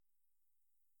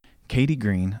Katie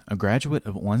Green, a graduate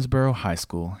of Owensboro High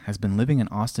School, has been living in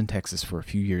Austin, Texas for a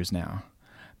few years now.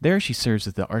 There she serves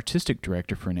as the artistic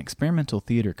director for an experimental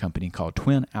theater company called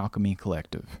Twin Alchemy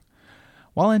Collective.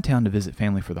 While in town to visit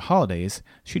family for the holidays,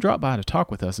 she dropped by to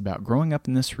talk with us about growing up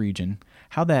in this region,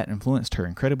 how that influenced her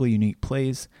incredibly unique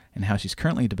plays, and how she's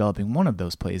currently developing one of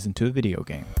those plays into a video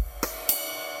game.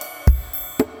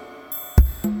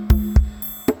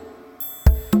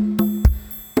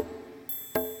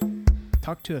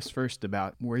 Talk to us first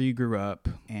about where you grew up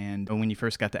and when you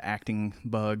first got the acting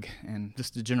bug and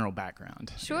just the general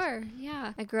background. Sure,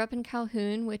 yeah. I grew up in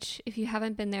Calhoun, which if you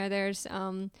haven't been there, there's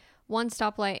one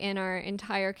stoplight in our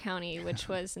entire county, which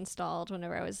was installed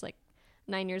whenever I was like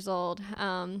 9 years old.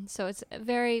 So it's a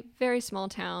very, very small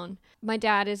town. My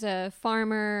dad is a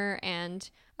farmer, and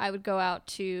I would go out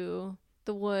to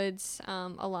the woods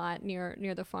a lot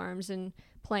near the farms and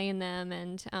play in them,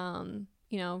 and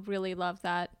really love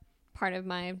that part of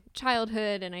my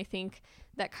childhood. And I think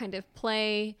that kind of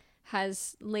play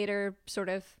has later sort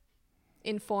of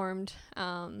informed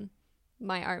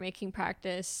my art making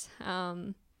practice.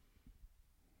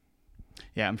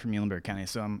 Yeah, I'm from Muhlenberg County,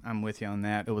 so I'm with you on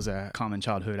that. It was a common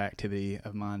childhood activity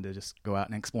of mine to just go out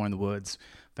and explore in the woods.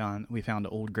 We found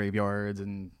old graveyards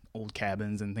and old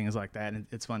cabins and things like that, and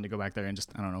it's fun to go back there and just,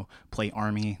 I don't know, play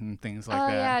army and things like that.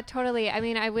 Oh yeah, totally. I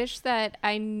mean, I wish that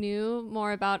I knew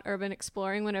more about urban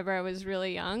exploring whenever I was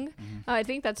really young. I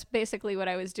think that's basically what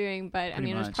I was doing, but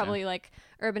Pretty it was much, probably like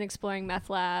urban exploring meth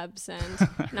labs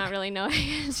and not really knowing.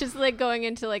 It's just like going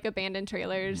into like abandoned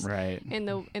trailers Right. in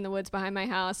the woods behind my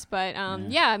house. But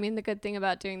yeah, I mean, the good thing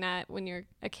about doing that when you're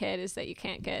a kid is that you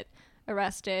can't get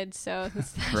arrested, so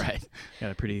Right.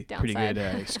 Got a pretty Downside.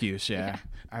 good excuse. Yeah. Yeah.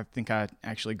 I think I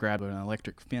actually grabbed an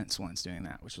electric fence once doing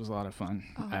that, which was a lot of fun.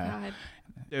 Oh God.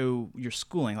 So your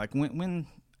schooling, like when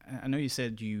I know you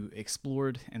said you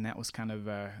explored, and that was kind of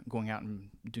going out and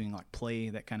doing like play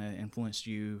that kind of influenced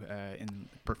you in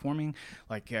performing.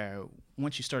 Like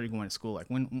once you started going to school, like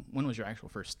when was your actual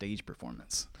first stage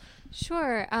performance?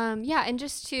 Sure. Yeah, and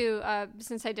just to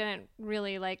since I didn't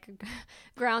really like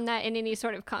ground that in any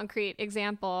sort of concrete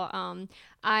example,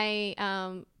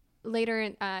 I later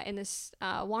in this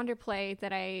Wander play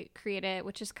that I created,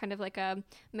 which is kind of like a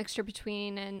mixture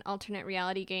between an alternate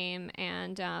reality game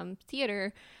and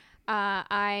theater.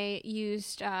 I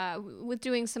used, with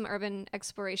doing some urban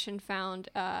exploration, found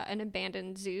an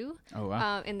abandoned zoo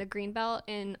in the Greenbelt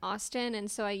in Austin.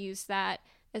 And so I used that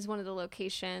as one of the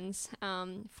locations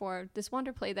for this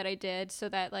Wander play that I did, so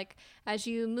that like as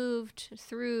you moved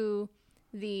through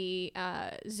the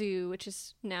zoo, which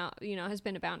is now, has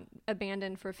been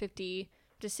abandoned for 50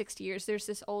 to 60 years, there's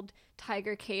this old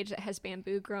tiger cage that has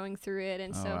bamboo growing through it.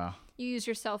 And you use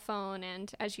your cell phone,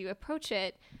 and as you approach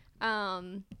it,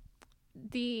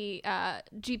 the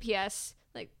GPS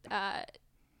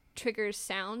triggers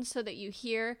sound so that you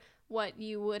hear what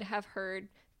you would have heard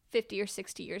 50 or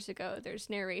 60 years ago. There's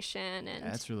narration, and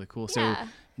that's really cool. Yeah. So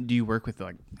do you work with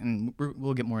and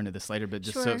we'll get more into this later, but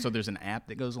just Sure. so there's an app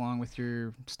that goes along with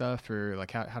your stuff, or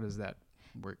like how does that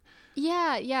work?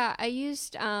 Yeah. I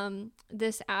used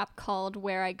this app called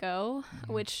Where I Go,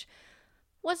 which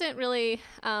wasn't really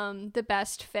the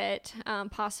best fit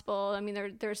possible. I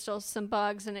mean, there's still some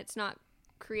bugs, and it's not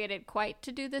created quite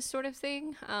to do this sort of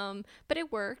thing, but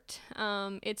it worked.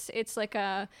 It's like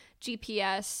a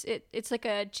GPS. It's like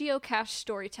a geocache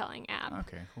storytelling app.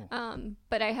 Okay, cool.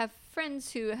 But I have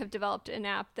friends who have developed an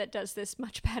app that does this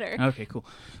much better. Okay, cool.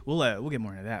 We'll get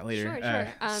more into that later.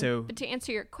 Sure. But to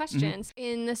answer your questions,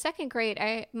 in the second grade,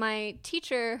 my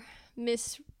teacher,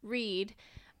 Miss Reed,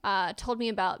 told me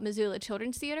about Missoula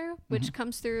Children's Theater, which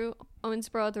comes through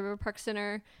Owensboro at the River Park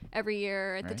Center every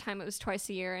year. At the time, it was twice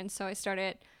a year. And so I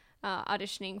started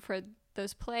auditioning for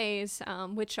those plays,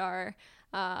 which are,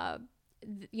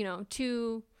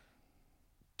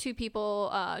 two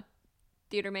people,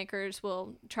 theater makers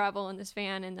will travel in this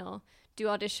van, and they'll do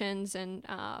auditions, and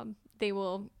they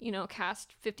will,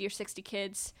 cast 50 or 60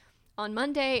 kids on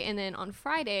Monday. And then on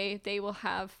Friday, they will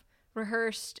have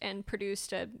rehearsed and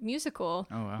produced a musical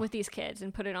with these kids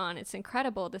and put it on. It's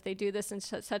incredible that they do this in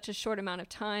such a short amount of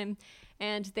time,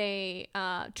 and they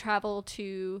travel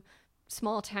to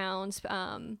small towns.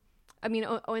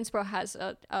 Owensboro has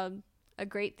a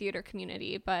great theater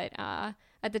community, but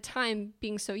at the time,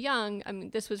 being so young,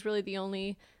 this was really the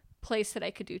only place that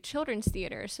I could do children's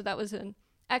theater, so that was an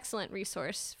excellent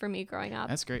resource for me growing up.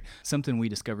 That's great. Something we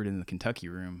discovered in the Kentucky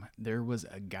room, there was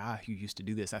a guy who used to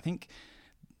do this. I think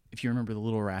if you remember the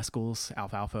Little Rascals,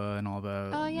 Alfalfa and all the...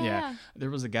 Oh, yeah. There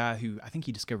was a guy who, I think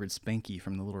he discovered Spanky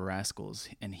from the Little Rascals,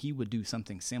 and he would do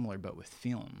something similar but with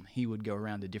film. He would go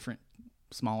around to different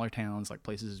smaller towns, like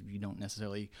places you don't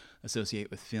necessarily associate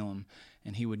with film,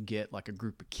 and he would get like a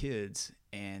group of kids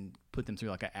and put them through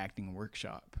like an acting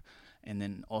workshop. And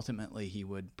then ultimately he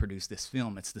would produce this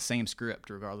film. It's the same script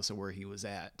regardless of where he was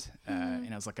at. And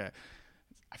it was like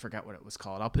I forgot what it was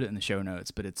called. I'll put it in the show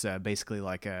notes, but it's basically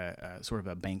like a sort of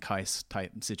a bank heist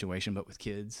type situation, but with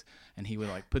kids. And he would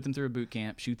like put them through a boot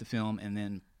camp, shoot the film, and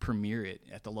then premiere it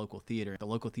at the local theater. The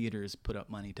local theaters put up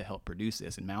money to help produce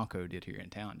this, and Malco did here in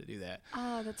town to do that.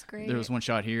 Oh, that's great. There was one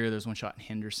shot here, there's one shot in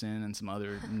Henderson and some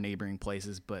other neighboring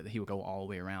places, but he would go all the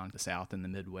way around the South and the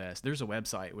Midwest. There's a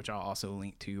website, which I'll also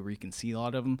link to, where you can see a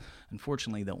lot of them.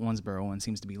 Unfortunately, the Owensboro one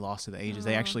seems to be lost to the ages.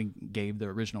 They actually gave the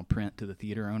original print to the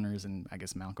theater owners, and I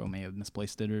guess Malco may have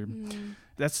misplaced it. Or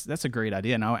That's a great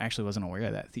idea, and I actually wasn't aware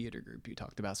of that theater group you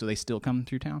talked about. So they still come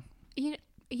through town?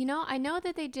 You know, I know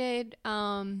that they did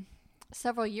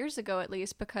several years ago at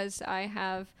least, because I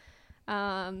have,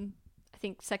 I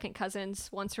think, second cousins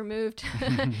once removed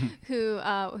who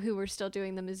were still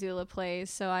doing the Missoula plays.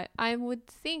 So I would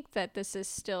think that this is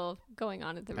still going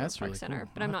on at the River Park really Center,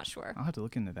 cool. but I'm not sure. I'll have to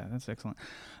look into that. That's excellent.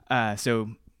 So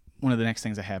one of the next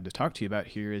things I have to talk to you about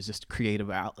here is just creative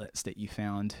outlets that you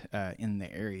found in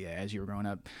the area as you were growing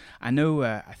up. I know,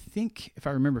 I think, if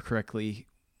I remember correctly,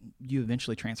 you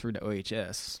eventually transferred to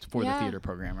OHS for the theater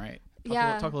program, right?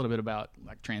 Talk a little bit about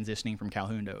like transitioning from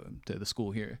Calhoun to the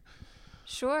school here.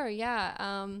 Sure,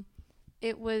 yeah.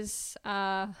 It was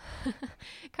kind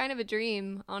of a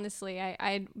dream, honestly.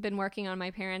 I'd been working on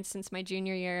my parents since my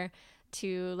junior year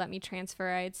to let me transfer.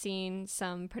 I had seen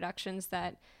some productions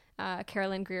that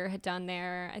Carolyn Greer had done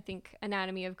there. I think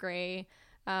Anatomy of Grey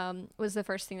was the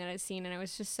first thing that I'd seen, and I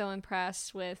was just so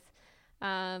impressed with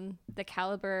the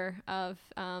caliber of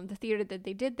the theater that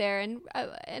they did there. And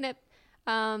it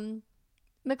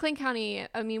McLean County,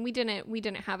 I mean, we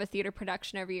didn't have a theater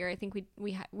production every year. I think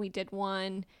we did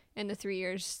one in the 3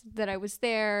 years that I was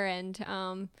there,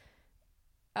 and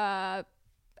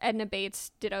Edna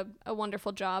Bates did a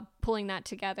wonderful job pulling that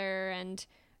together, and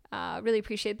really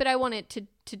appreciate it. But I wanted to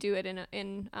do it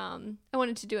I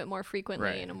wanted to do it more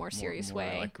frequently in a more serious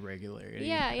way, like regularity.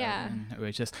 Yeah. It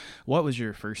was just, what was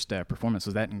your first performance?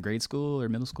 Was that in grade school or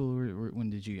middle school, or when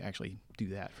did you actually do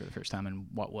that for the first time, and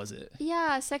what was it?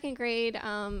 Yeah, second grade.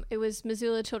 It was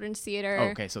Missoula Children's Theater. Oh,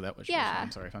 okay, so that was your first one.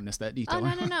 I'm sorry if I missed that detail.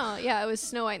 Oh, no. Yeah, it was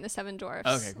Snow White and the Seven Dwarfs.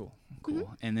 Okay, cool.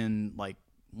 Mm-hmm. And then, like,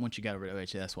 once you got over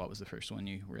to OHS, what was the first one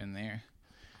you were in there?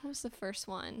 What was the first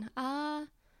one?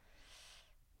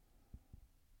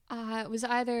 It was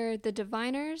either The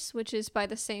Diviners, which is by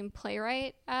the same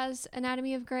playwright as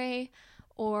Anatomy of Grey,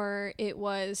 or it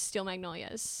was Steel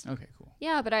Magnolias. Okay, cool.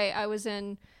 Yeah, but I was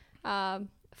in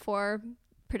 4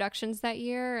 productions that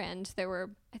year, and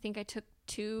I think I took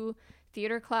 2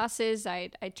 theater classes.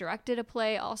 I directed a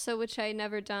play also, which I had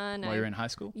never done. While you were in high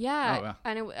school? Yeah. Oh, wow.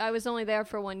 And I was only there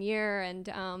for 1 year, and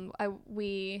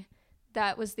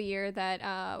that was the year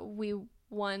that we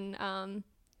won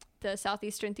the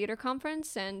Southeastern Theater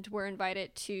Conference, and were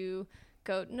invited to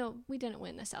go. No, we didn't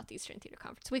win the Southeastern Theater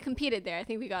Conference. We competed there. I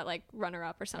think we got like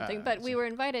runner-up or something. But we were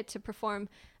invited to perform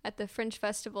at the Fringe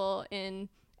Festival in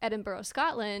Edinburgh,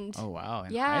 Scotland. Oh wow!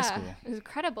 In high school, it was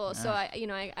incredible. Yeah. So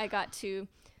I got to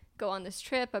go on this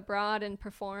trip abroad and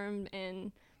perform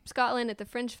in Scotland at the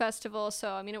Fringe Festival.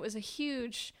 So I mean, it was a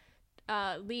huge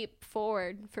leap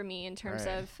forward for me in terms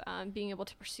of being able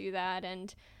to pursue that,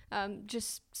 and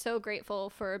just so grateful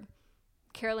for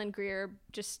Carolyn Greer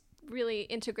just really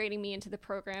integrating me into the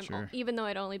program, even though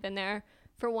I'd only been there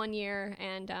for 1 year.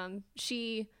 And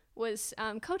she was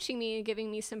coaching me and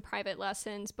giving me some private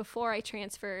lessons before I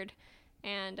transferred.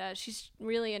 And she's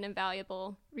really an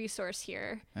invaluable resource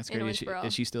here. That's in great. Owensboro.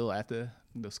 Is she still at the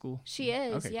school? She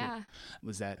is, okay, yeah. Cool.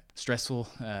 Was that stressful?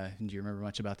 Do you remember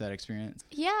much about that experience?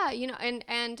 Yeah,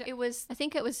 and it was, I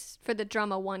think it was for the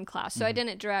Drama 1 class. So I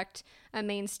didn't direct a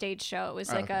main stage show. It was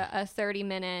like a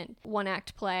 30-minute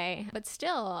 1-act play. But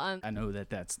still, I know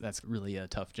that's really a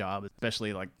tough job,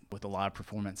 especially like with a lot of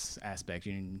performance aspect.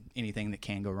 Anything that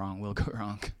can go wrong will go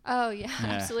wrong. Oh yeah.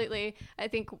 Absolutely. I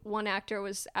think one actor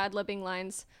was ad-libbing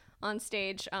lines on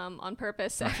stage on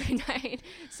purpose every night.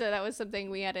 So that was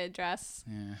something we had to address.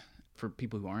 Yeah. For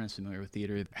people who aren't as familiar with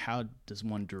theater, how does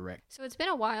one direct? So it's been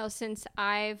a while since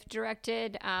I've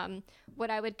directed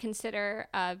what I would consider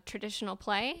a traditional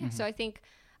play. Mm-hmm. So I think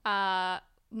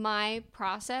my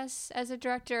process as a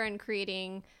director in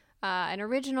creating an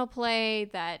original play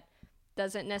that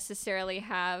doesn't necessarily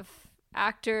have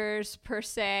actors per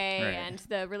se, and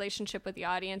the relationship with the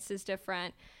audience is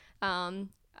different,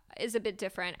 is a bit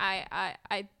different.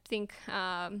 I think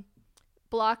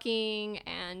blocking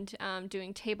and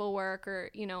doing table work, or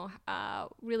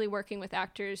really working with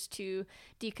actors to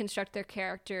deconstruct their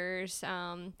characters,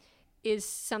 is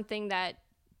something that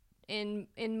in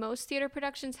most theater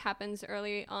productions happens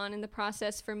early on in the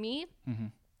process for me,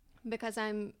 because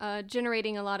I'm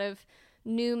generating a lot of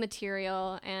new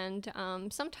material, and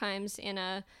sometimes in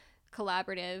a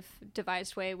collaborative,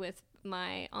 devised way with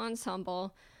my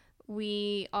ensemble,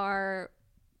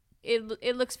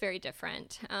 it looks very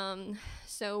different.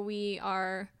 So we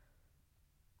are,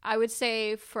 I would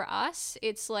say for us,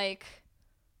 it's like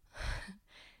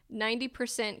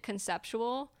 90%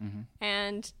 conceptual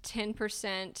and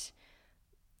 10%,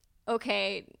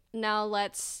 okay, now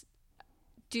let's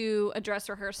do a dress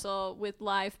rehearsal with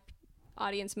live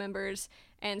audience members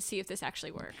and see if this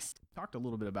actually works. Talked a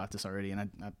little bit about this already, and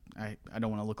I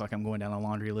don't want to look like I'm going down a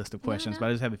laundry list of questions, but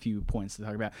I just have a few points to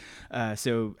talk about.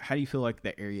 So how do you feel like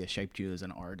the area shaped you as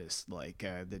an artist? Like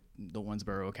the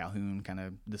Owensboro, Calhoun, kind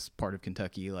of this part of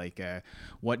Kentucky, like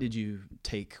what did you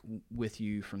take with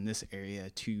you from this area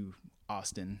to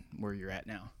Austin, where you're at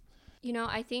now?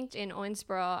 I think in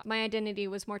Owensboro, my identity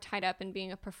was more tied up in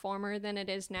being a performer than it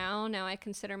is now. Now I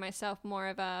consider myself more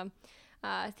of a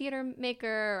theater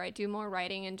maker, or I do more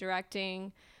writing and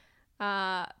directing.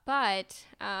 But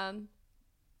I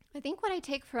think what I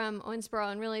take from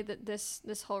Owensboro and really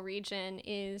this whole region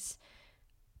is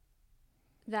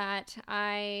that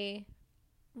I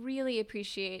really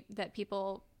appreciate that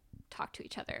people talk to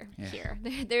each other here.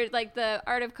 They're like, the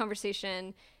art of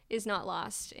conversation is not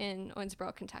lost in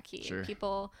Owensboro, Kentucky. Sure.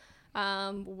 People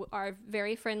are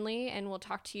very friendly and will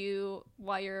talk to you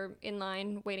while you're in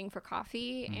line waiting for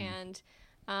coffee,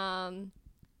 and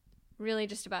really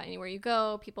just about anywhere you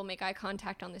go, people make eye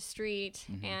contact on the street.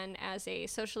 And as a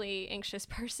socially anxious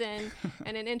person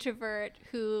and an introvert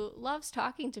who loves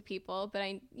talking to people, but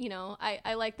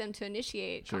I like them to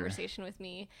initiate conversation with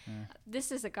me.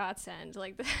 This is a godsend.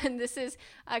 Like, this is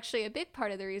actually a big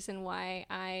part of the reason why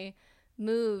I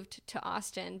moved to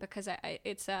Austin, because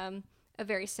it's a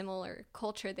very similar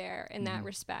culture there in that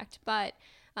respect. But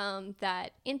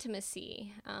that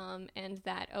intimacy and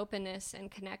that openness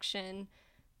and connection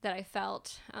that I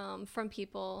felt from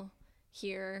people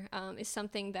here is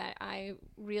something that I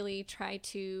really try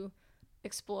to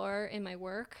explore in my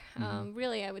work.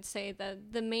 Really, I would say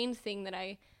the main thing that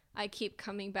I keep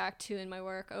coming back to in my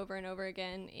work over and over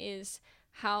again is,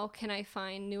 how can I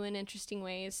find new and interesting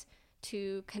ways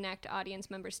to connect audience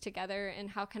members together, and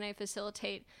how can I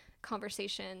facilitate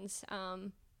conversations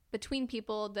between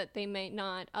people that they may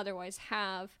not otherwise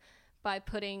have, by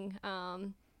putting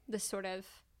this sort of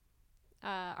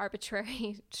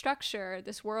arbitrary structure,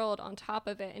 this world on top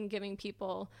of it, and giving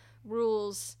people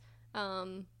rules,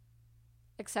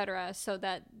 etc., so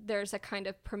that there's a kind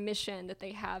of permission that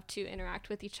they have to interact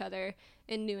with each other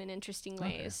in new and interesting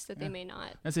ways that they may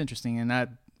not. That's interesting, and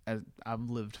I've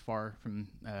lived far from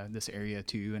this area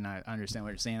too, and I understand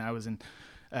what you're saying. I was in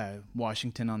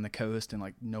Washington on the coast, and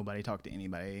like nobody talked to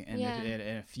anybody, and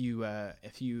if you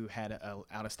had a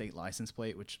out-of-state license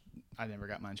plate, which I never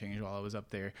got mine changed while I was up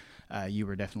there, you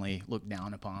were definitely looked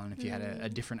down upon if you had a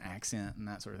different accent and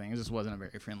that sort of thing. It just wasn't a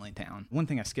very friendly town. One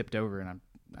thing I skipped over, and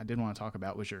I did want to talk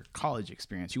about, was your college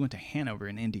experience. You went to Hanover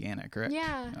in Indiana, correct?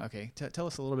 Yeah. Okay. Tell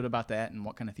us a little bit about that and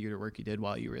what kind of theater work you did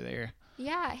while you were there.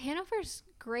 Yeah, Hanover's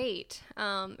great.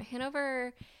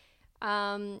 Hanover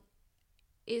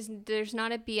there's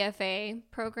not a BFA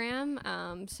program,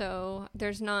 so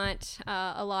there's not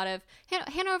a lot of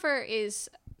Hanover it's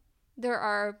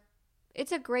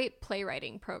a great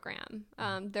playwriting program.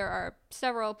 There are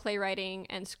several playwriting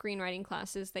and screenwriting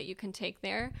classes that you can take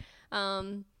there.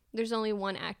 There's only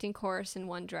one acting course and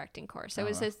one directing course. I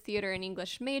was a theater and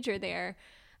English major there,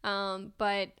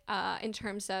 but in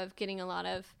terms of getting a lot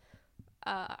of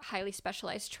highly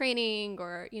specialized training,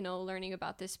 or learning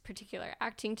about this particular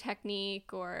acting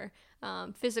technique, or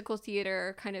physical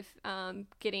theater, kind of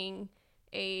getting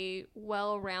a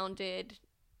well-rounded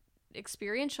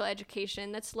experiential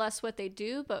education, that's less what they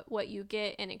do, but what you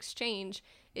get in exchange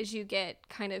is you get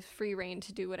kind of free reign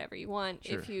to do whatever you want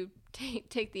if you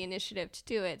take the initiative to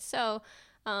do it. So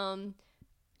I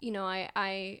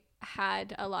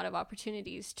had a lot of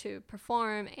opportunities to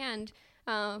perform, and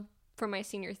for my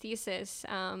senior thesis,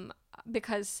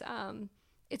 because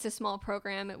it's a small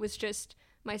program, it was just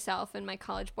myself and my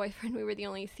college boyfriend. We were the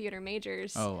only theater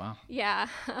majors. Oh, wow. Yeah.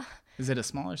 Is it a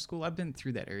smaller school? I've been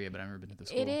through that area, but I've never been to the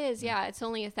school. It is, yeah. It's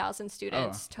only 1,000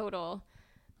 students total.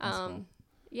 That's cool.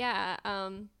 Yeah.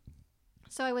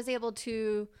 So I was able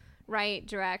to write,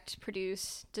 direct,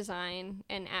 produce, design,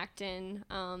 and act in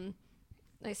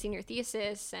my senior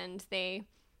thesis, and they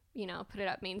put it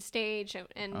up main stage,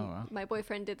 and my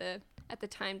boyfriend did the at the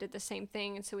time did the same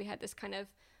thing, and so we had this kind of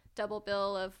double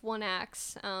bill of one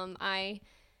acts. I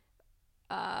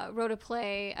wrote a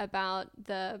play about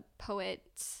the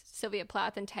poets Sylvia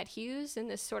Plath and Ted Hughes in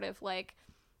this sort of like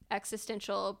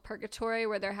existential purgatory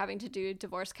where they're having to do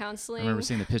divorce counseling. I remember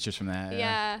seeing the pictures from that.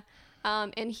 Yeah.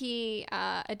 And he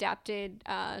adapted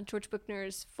George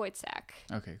Buchner's Wojciech.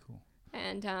 Okay, cool.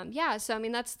 And so I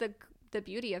mean that's the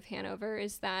beauty of Hanover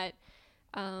is that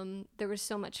there was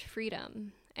so much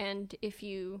freedom, and if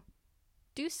you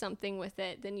do something with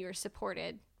it, then you're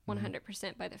supported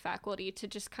 100% by the faculty to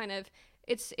just kind of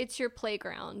it's your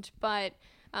playground. But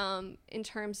in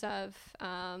terms of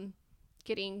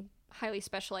getting highly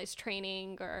specialized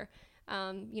training or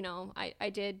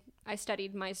I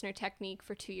studied Meisner technique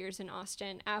for 2 years in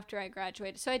Austin after I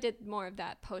graduated. So I did more of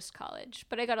that post-college,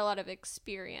 but I got a lot of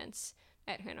experience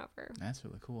at Hanover. That's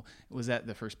really cool. Was that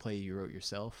the first play you wrote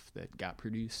yourself that got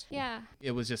produced? Yeah.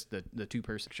 It was just the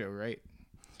two-person show, right?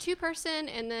 Two-person,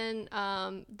 and then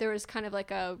there was kind of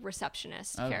like a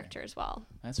receptionist character as well.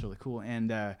 That's really cool.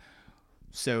 And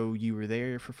so you were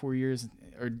there for 4 years,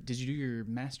 or did you do your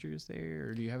master's there,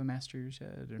 or do you have a master's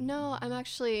yet? Or? No,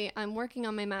 I'm working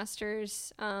on my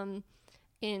master's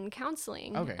in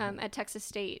counseling at Texas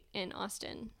State in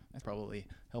Austin. That probably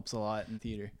helps a lot in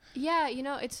theater. Yeah,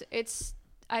 it's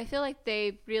I feel like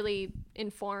they really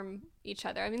inform each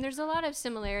other. I mean, there's a lot of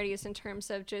similarities in terms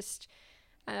of just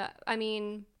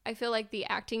I feel like the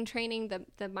acting training,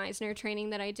 the Meisner training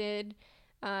that I did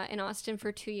in Austin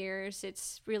for 2 years,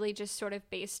 it's really just sort of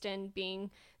based in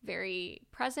being very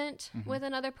present with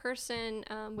another person,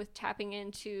 with tapping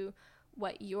into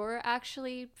what you're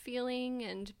actually feeling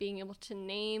and being able to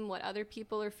name what other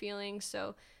people are feeling.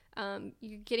 So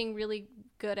you're getting really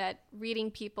good at reading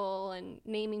people and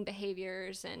naming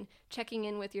behaviors and checking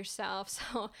in with yourself.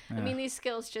 So, yeah. I mean, these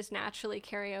skills just naturally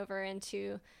carry over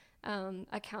into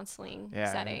a counseling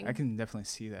setting. I can definitely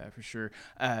see that for sure.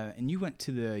 And you went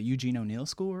to the Eugene O'Neill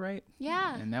School, right?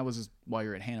 Yeah. And that was while you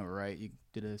were at Hanover, right? You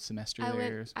did a semester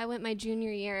there? I went my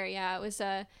junior year. Yeah, it was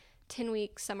a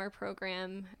 10-week summer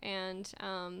program, and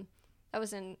that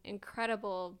was an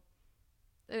incredibly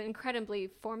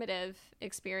formative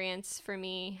experience for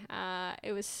me.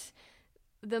 It was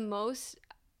the most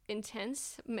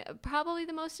intense, probably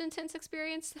the most intense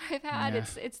experience that I've had. Yeah.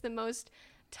 It's the most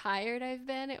tired I've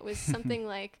been. It was something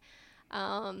like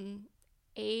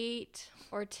 8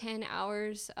 or 10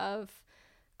 hours of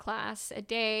class a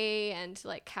day and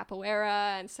like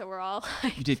capoeira, and so we're all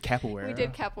like, you did capoeira? We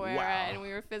did capoeira. Wow. And we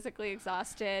were physically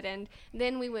exhausted, and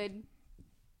then we would,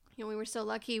 we were so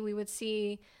lucky, we would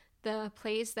see the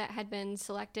plays that had been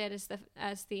selected as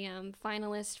the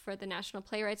finalist for the National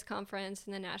Playwrights Conference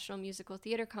and the National Musical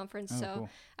Theater Conference. Cool.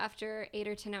 After 8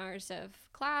 or 10 hours of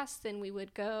class, then we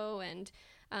would go and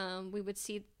we would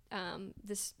see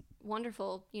this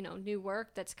wonderful, new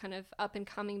work that's kind of up and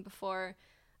coming before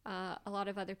a lot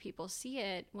of other people see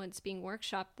it when it's being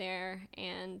workshopped there.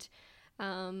 And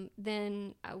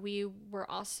then we were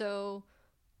also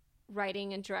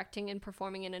writing and directing and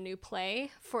performing in a new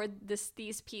play for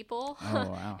these people. Oh,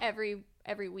 wow.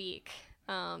 every week.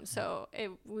 So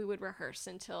we would rehearse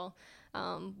until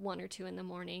 1 or 2 in the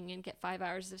morning and get 5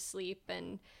 hours of sleep.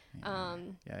 And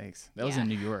yikes! That was in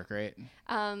New York, right?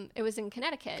 It was in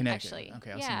Connecticut. Actually.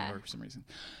 Okay, I was in New York for some reason.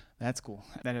 That's cool.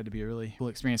 That had to be a really cool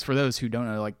experience. For those who don't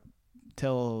know, like,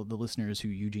 tell the listeners who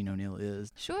Eugene O'Neill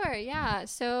is. Sure. Yeah.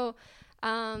 So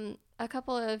a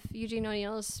couple of Eugene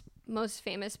O'Neill's most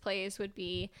famous plays would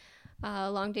be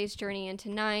Long Day's Journey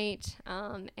into Night,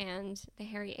 and The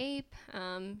Hairy Ape.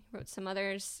 Wrote some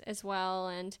others as well,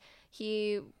 and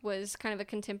he was kind of a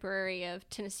contemporary of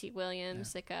Tennessee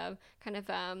Williams, like a kind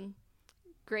of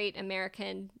great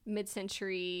American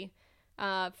mid-century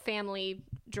family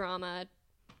drama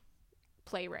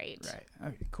playwright. Right.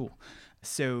 Okay, cool.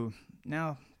 So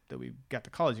now that we've got the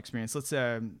college experience, let's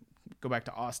go back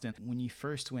to Austin. When you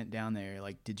first went down there,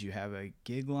 like, did you have a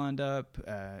gig lined up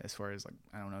as far as, like,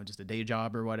 I don't know, just a day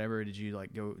job or whatever? Did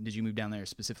you move down there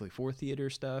specifically for theater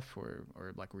stuff, or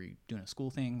like, were you doing a school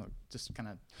thing? Or just kind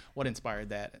of what inspired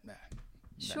that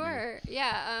Sure. Move?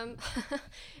 Yeah.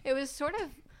 It was sort of,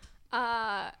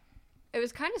 it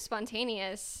was kind of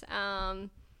spontaneous.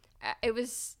 It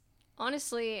was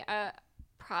honestly,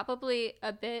 probably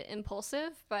a bit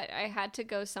impulsive, but I had to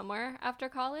go somewhere after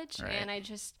college. Right. And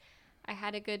I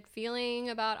had a good feeling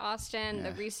about Austin,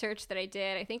 the research that I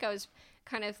did. I think I was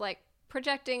kind of like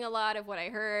projecting a lot of what I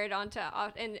heard onto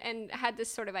and had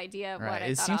this sort of idea of what I thought Austin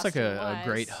was. It seems like a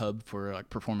great hub for like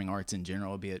performing arts in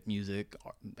general, be it music,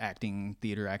 acting,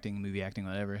 theater acting, movie acting,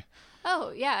 whatever.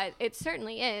 Oh yeah, it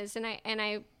certainly is. And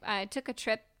I took a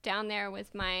trip down there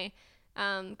with my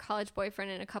college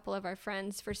boyfriend and a couple of our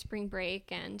friends for spring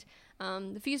break, and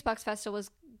the Fusebox Festival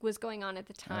was going on at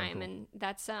the time, cool. and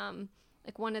that's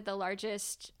like one of the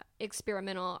largest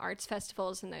experimental arts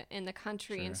festivals in the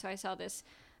country. Sure. And so I saw this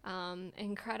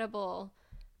incredible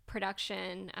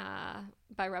production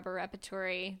by Rubber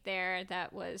Repertory there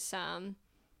that was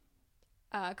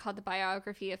called The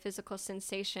Biography of Physical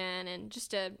Sensation. And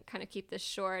just to kind of keep this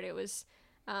short, it was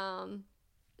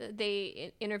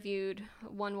they interviewed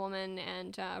one woman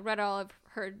and read all of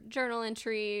her journal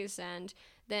entries, and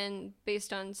then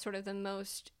based on sort of the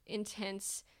most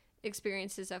intense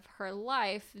experiences of her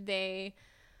life, they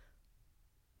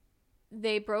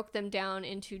broke them down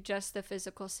into just the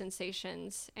physical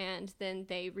sensations, and then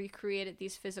they recreated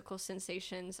these physical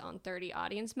sensations on 30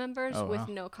 audience members with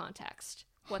no context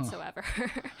whatsoever.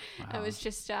 It was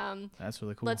just that's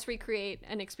really cool. Let's recreate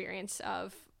an experience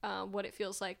of what it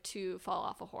feels like to fall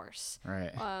off a horse,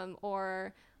 right?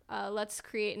 Or let's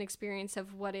create an experience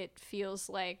of what it feels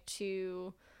like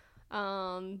to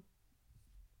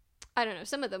I don't know.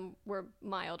 Some of them were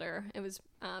milder. It was,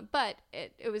 but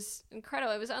it was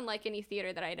incredible. It was unlike any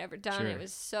theater that I had ever done. Sure. It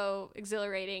was so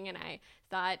exhilarating, and I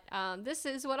thought, this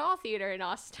is what all theater in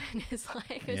Austin is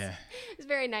like. It was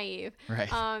very naive. Right.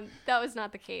 That was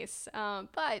not the case.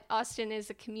 But Austin is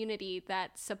a community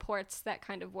that supports that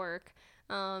kind of work,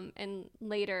 and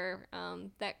later,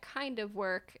 that kind of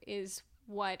work is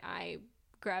what I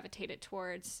gravitated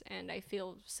towards, and I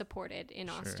feel supported in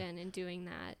Austin in doing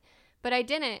that. But I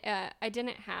didn't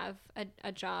have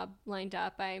a job lined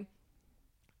up. I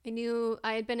knew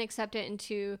I had been accepted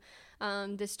into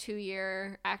this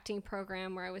 2-year acting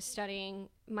program where I was studying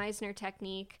Meisner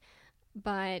technique,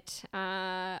 but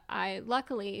I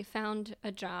luckily found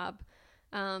a job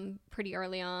pretty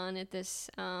early on at this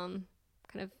kind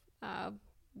of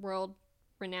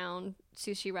world-renowned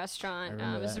sushi restaurant.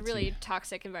 It was a really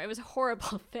toxic environment. It was a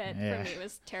horrible fit for me. It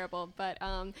was terrible, but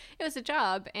it was a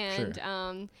job,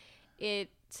 and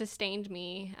it sustained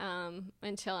me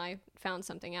until I found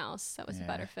something else that was a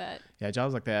better fit. Yeah,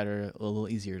 jobs like that are a little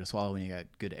easier to swallow when you got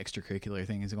good extracurricular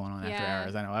things going on after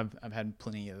hours. I know I've had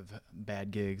plenty of bad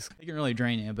gigs. It can really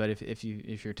drain you, but if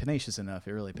you're tenacious enough,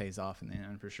 it really pays off in the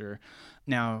end for sure.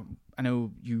 Now, I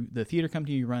know the theater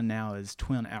company you run now is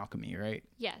Twin Alchemy, right?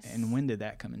 Yes. And when did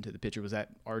that come into the picture? Was that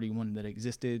already one that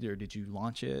existed, or did you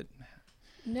launch it?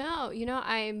 No,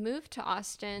 I moved to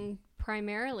Austin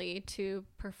primarily to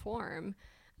perform,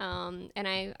 and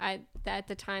I at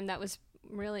the time that was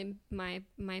really my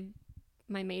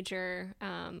major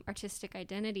artistic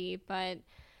identity. But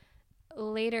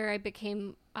later I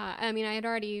became I had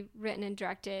already written and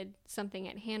directed something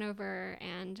at Hanover,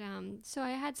 and so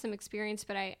I had some experience,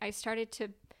 but I started to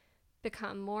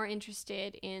become more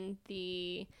interested in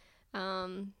the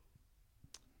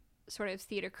sort of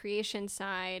theater creation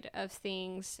side of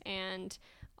things, and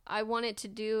I wanted to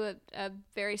do a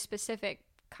very specific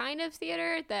kind of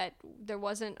theater that there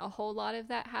wasn't a whole lot of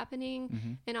that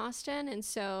happening in Austin. And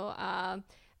so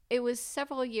it was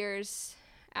several years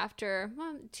after,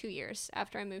 2 years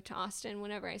after I moved to Austin,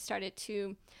 whenever I started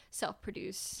to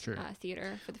self-produce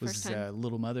theater for the first time.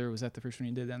 Little Mother, was that the first one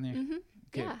you did down there? Mm-hmm.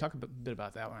 Okay, talk a bit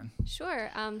about that one. Sure.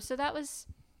 So that was,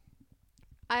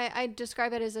 I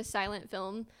describe it as a silent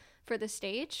film for the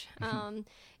stage.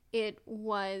 It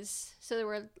was, so there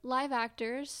were live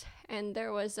actors, and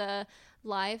there was a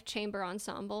live chamber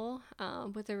ensemble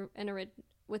within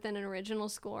an original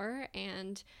score,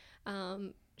 and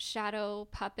shadow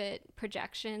puppet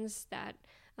projections that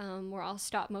were all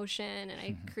stop motion, and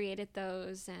I created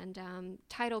those, and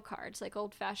title cards, like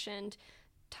old-fashioned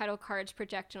title cards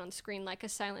projected on screen like a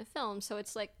silent film. So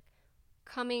it's like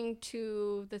coming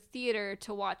to the theater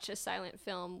to watch a silent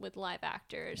film with live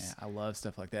actors. Yeah, I love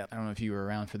stuff like that. I don't know if you were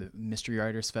around for the Mystery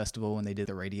Writers Festival when they did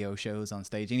the radio shows on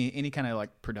stage. Any kind of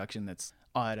like production that's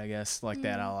odd, I guess, like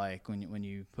that. I like when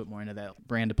you put more into that.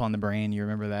 Brand Upon the Brain, you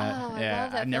remember that? Oh, I love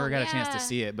that I never film. got a chance to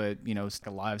see it, but it's like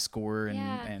a live score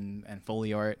and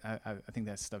Foley art. I think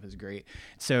that stuff is great.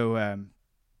 So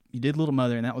you did Little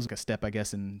Mother, and that was like a step, I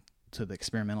guess, to the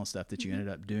experimental stuff that you ended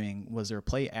up doing. Was there a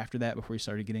play after that before you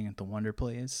started getting into Wonder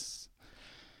Plays?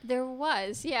 There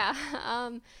was, yeah.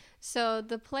 So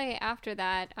the play after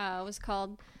that was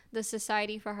called The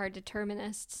Society for Hard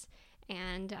Determinists,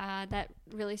 and that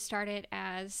really started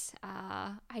as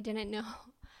I didn't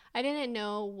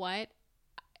know what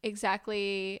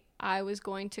exactly I was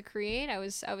going to create.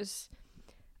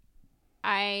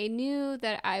 I knew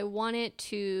that I wanted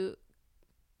to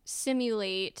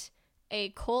simulate a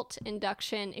cult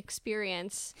induction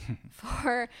experience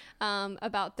for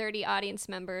about 30 audience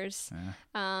members,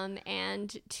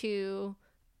 and to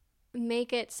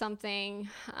make it something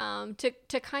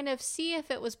to kind of see if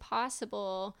it was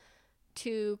possible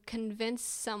to convince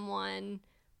someone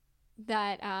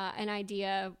that an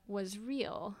idea was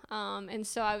real. And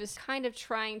so I was kind of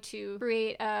trying to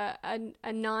create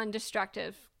a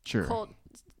non-destructive cult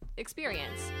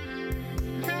experience.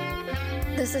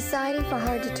 The Society for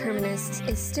Hard Determinists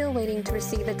is still waiting to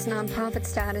receive its nonprofit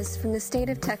status from the state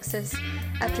of Texas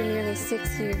after nearly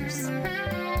 6 years.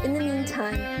 In the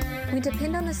meantime, we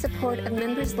depend on the support of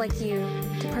members like you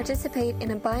to participate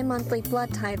in a bi-monthly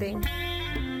blood tithing.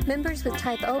 Members with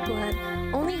type O blood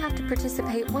only have to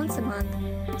participate once a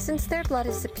month, since their blood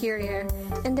is superior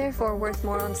and therefore worth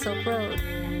more on Silk Road.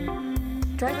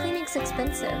 Dry cleaning's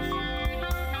expensive.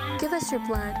 Give us your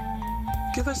blood.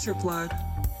 Give us your blood.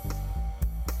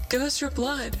 Give us your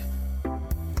blood.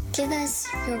 Give us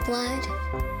your blood.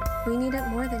 We need it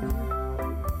more than you.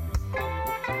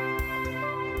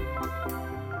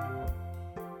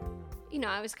 You know,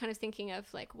 I was kind of thinking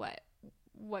of like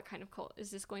what kind of cult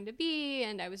is this going to be,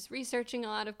 and I was researching a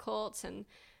lot of cults, and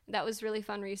that was really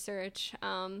fun research.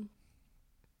 And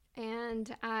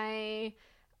I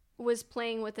was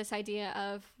playing with this idea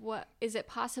of what is it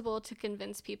possible to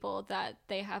convince people that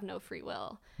they have no free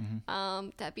will.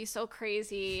 That'd be so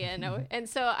crazy. And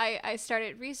so I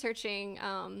started researching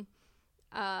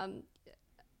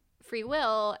free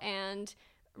will and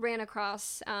ran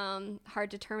across hard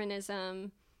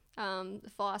determinism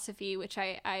philosophy, which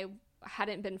I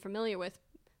hadn't been familiar with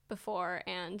before.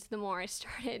 And the more I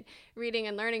started reading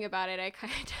and learning about it,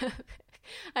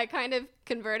 I kind of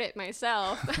convert it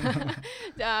myself.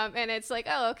 And it's like,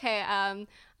 oh, okay,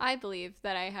 I believe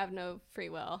that I have no free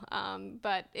will.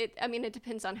 But it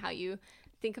depends on how you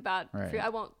think about free. I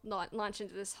won't launch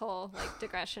into this whole like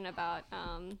digression about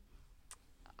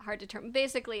hard determined.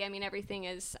 Basically, I mean, everything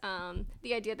is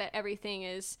the idea that everything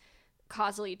is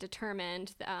causally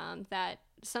determined, that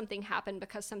something happened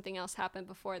because something else happened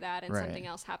before that, and something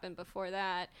else happened before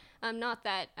that. Not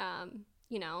that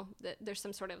there's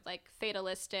some sort of like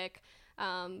fatalistic,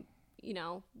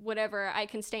 whatever. I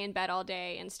can stay in bed all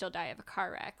day and still die of a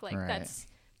car wreck. Like that's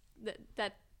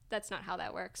not how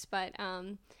that works. But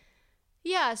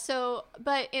yeah. So,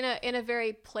 but in a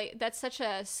very that's such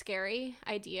a scary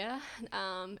idea,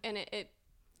 and it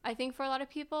I think for a lot of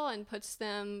people, and puts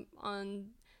them on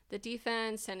the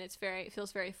defense, and it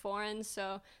feels very foreign.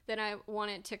 So then I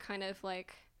wanted to kind of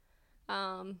like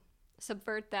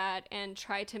subvert that and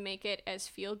try to make it as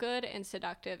feel good and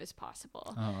seductive as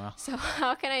possible. Oh, wow. So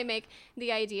how can I make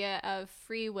the idea of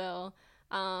free will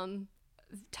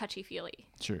touchy feely?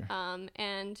 Sure.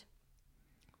 And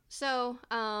so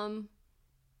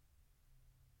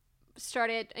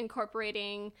started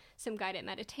incorporating some guided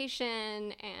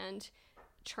meditation and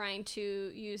trying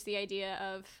to use the idea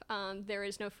of there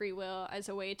is no free will as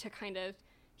a way to kind of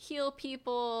heal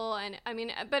people. And I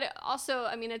mean, but also,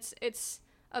 I mean, it's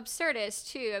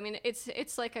absurdist too. I mean,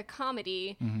 it's like a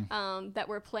comedy that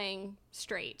we're playing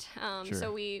straight. Sure.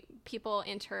 So people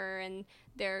enter and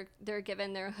they're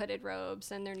given their hooded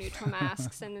robes and their neutral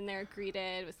masks, and then they're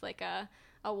greeted with like a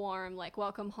warm like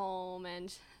welcome home,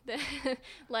 and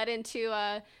led into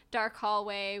a dark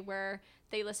hallway where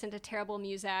they listen to terrible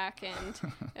music and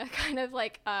a kind of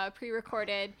like a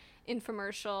pre-recorded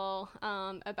infomercial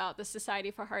about the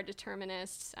Society for Hard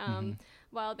Determinists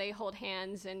while they hold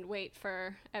hands and wait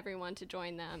for everyone to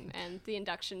join them, and the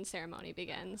induction ceremony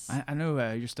begins. I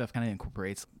know your stuff kind of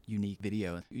incorporates unique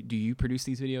video. Do you produce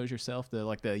these videos yourself,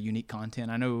 the unique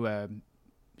content? I know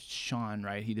Sean,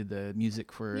 right? He did the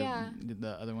music for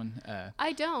the other one.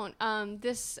 I don't.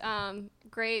 This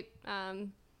great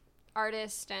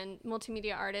artist and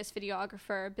multimedia artist,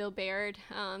 videographer, Bill Baird,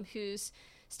 who's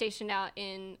stationed out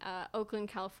in Oakland,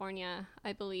 California,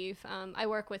 I believe. I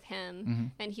work with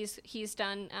him, and he's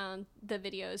done the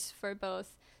videos for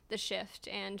both The Shift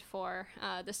and for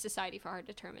the Society for Hard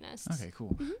Determinists. Okay,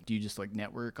 cool. Do you just like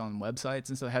network on websites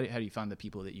and stuff? How do you find the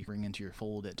people that you bring into your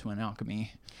fold at Twin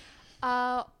Alchemy?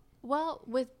 Well,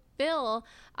 with Bill,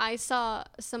 I saw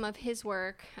some of his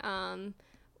work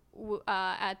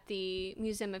at the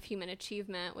Museum of Human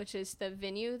Achievement, which is the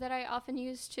venue that I often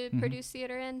use to produce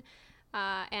theater in.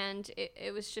 And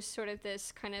it was just sort of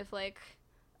this kind of like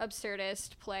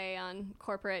absurdist play on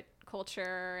corporate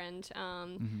culture, and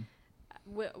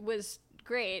was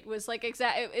great. Was like it's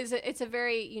a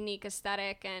very unique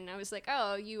aesthetic, and I was like,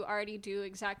 oh, you already do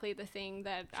exactly the thing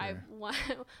that I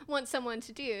want someone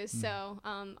to do. So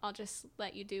I'll just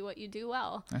let you do what you do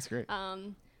well. That's great.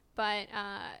 But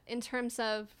in terms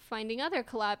of finding other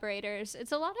collaborators,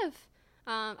 it's a lot of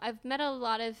I've met a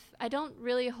lot of, I don't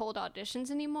really hold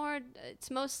auditions anymore. It's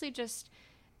mostly just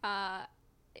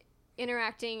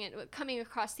interacting and coming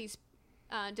across these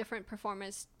different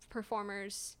performers.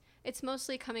 It's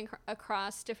mostly coming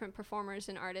across different performers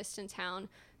and artists in town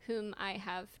whom I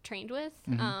have trained with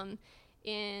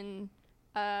in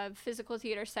a physical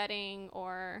theater setting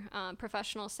or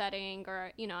professional setting,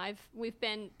 or we've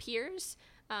been peers,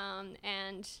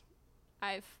 and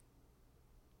I've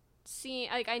seen,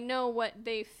 like, I know what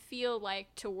they feel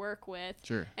like to work with.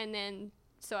 Sure. And then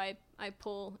so I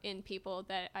pull in people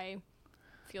that I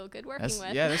feel good working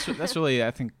with. Yeah, that's really,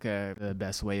 I think, the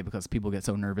best way, because people get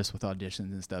so nervous with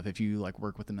auditions and stuff. If you like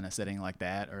work with them in a setting like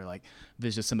that, or like if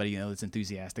there's just somebody that's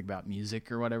enthusiastic about music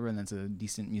or whatever, and that's a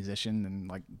decent musician, and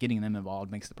like getting them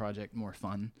involved makes the project more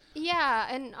fun. Yeah,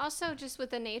 and also just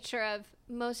with the nature of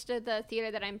most of the theater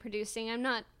that I'm producing, I'm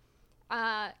not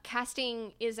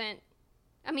casting isn't.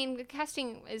 I mean,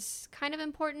 casting is kind of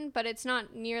important, but it's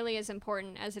not nearly as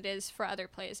important as it is for other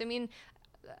plays. I mean,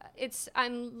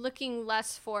 I'm looking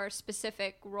less for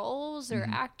specific roles or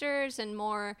actors, and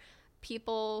more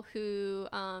people who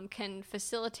can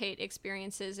facilitate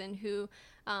experiences, and who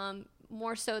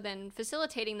more so than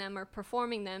facilitating them or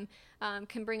performing them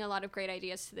can bring a lot of great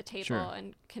ideas to the table. Sure.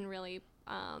 And can really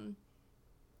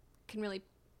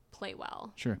play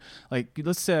well. Sure. Like,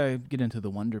 let's get into the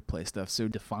Wonder Play stuff. So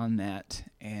define that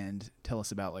and tell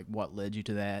us about like what led you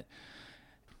to that.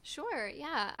 Sure,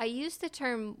 yeah. I use the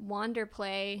term wander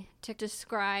play to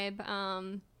describe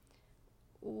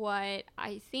what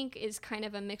I think is kind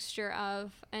of a mixture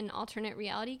of an alternate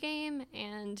reality game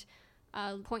and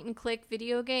a point-and-click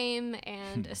video game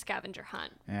and a scavenger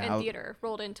hunt and theater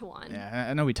rolled into one. Yeah,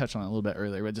 I know we touched on it a little bit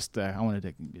earlier, but just I wanted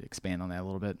to expand on that a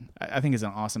little bit. I think it's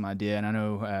an awesome idea, and I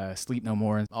know Sleep No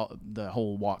More, the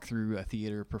whole walk through a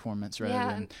theater performance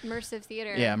rather than... immersive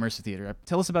theater. Yeah, immersive theater.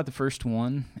 Tell us about the first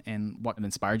one and what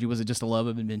inspired you. Was it just a love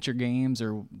of adventure games,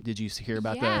 or did you hear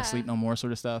about the Sleep No More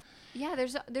sort of stuff? Yeah,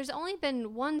 there's only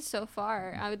been one so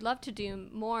far. I would love to do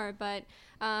more, but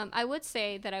I would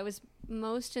say that I was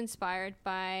most inspired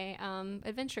by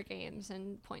adventure games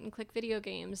and point and click video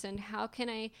games, and how can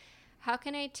I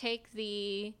take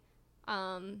the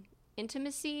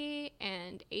intimacy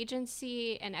and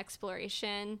agency and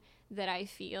exploration that I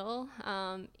feel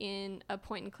in a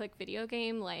point and click video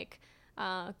game like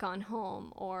Gone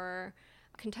Home or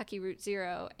Kentucky Route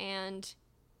Zero, and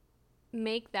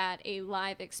make that a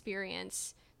live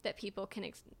experience that people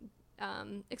can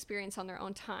experience on their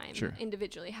own time. Sure.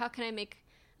 Individually. How can I make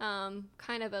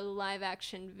kind of a live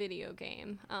action video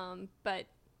game, but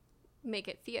make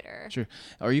it theater? Sure.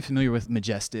 Are you familiar with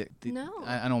Majestic? No.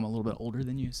 I know I'm a little bit older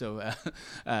than you, so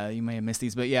you may have missed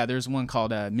these. But yeah, there's one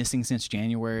called Missing Since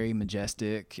January,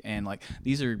 Majestic. And like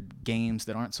these are games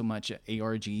that aren't so much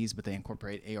ARGs, but they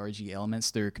incorporate ARG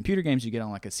elements. They're computer games you get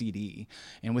on like a CD.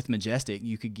 And with Majestic,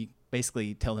 you could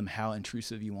basically tell them how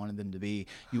intrusive you wanted them to be.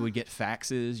 You would get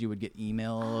faxes, you would get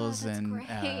emails, and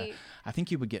I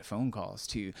think you would get phone calls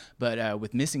too. But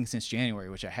with Missing Since January,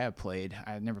 which I have played,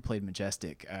 I've never played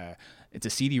Majestic. It's a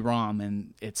CD-ROM,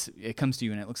 and it comes to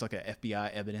you, and it looks like an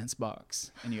FBI evidence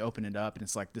box. And you open it up, and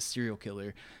it's like the serial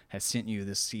killer has sent you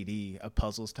this CD of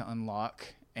puzzles to unlock.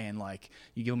 And like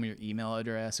you give them your email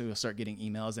address, so you'll start getting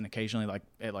emails, and occasionally like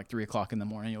at like 3 o'clock in the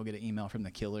morning you'll get an email from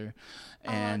the killer.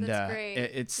 And that's great.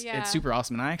 It's super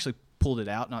awesome. And I actually pulled it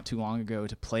out not too long ago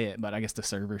to play it, but I guess the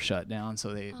server shut down,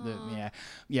 so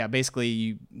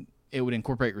basically it would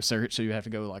incorporate research, so you have to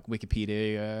go like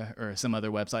Wikipedia or some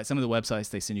other website. Some of the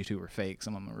websites they send you to are fake,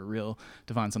 some of them are real,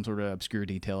 to find some sort of obscure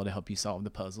detail to help you solve the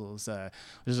puzzles. It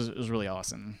was really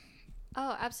awesome.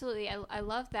 Oh, absolutely. I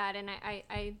love that. And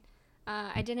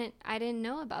I didn't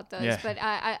know about those, but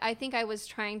I think I was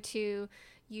trying to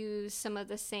use some of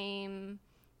the same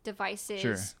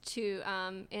devices to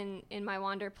in my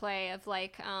Wander play of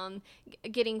like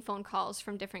getting phone calls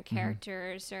from different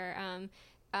characters, or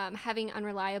having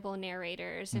unreliable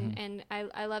narrators, and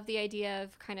I love the idea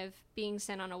of kind of being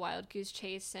sent on a wild goose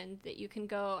chase, and that you can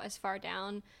go as far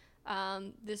down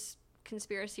this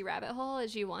conspiracy rabbit hole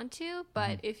as you want to,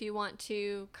 but if you want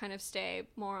to kind of stay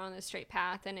more on the straight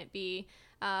path and it be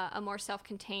a more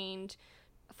self-contained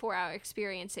 4-hour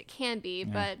experience, it can be.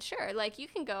 But sure, like you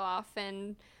can go off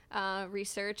and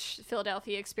research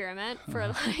Philadelphia Experiment for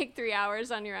like 3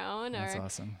 hours on your own. That's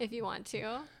awesome. If you want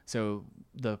to. So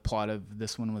the plot of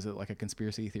this one, was it like a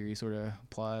conspiracy theory sort of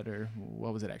plot, or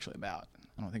what was it actually about?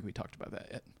 I don't think we talked about that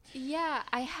yet. Yeah,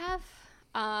 I have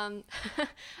I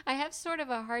have sort of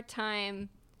a hard time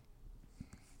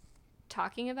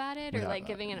talking about it, or like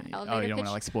giving an elevator pitch. You don't want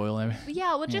to like spoil it?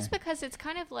 Yeah, well, just because it's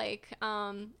kind of like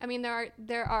I mean,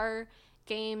 there are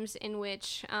games in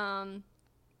which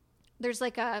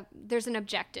there's an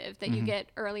objective that you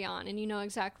get early on, and you know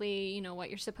exactly, you know, what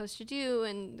you're supposed to do,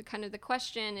 and the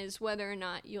question is whether or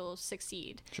not you'll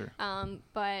succeed. Sure.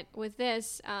 But with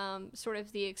this, sort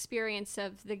of the experience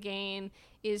of the game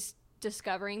is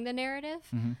discovering the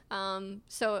narrative.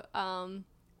 So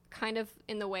kind of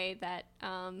in the way that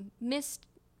Myst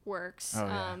works. Oh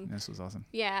yeah, this was awesome.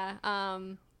 Yeah.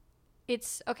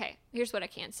 It's okay. Here's what I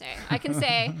can say. I can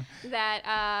say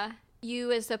that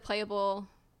you as the playable.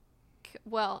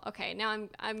 Well, okay. Now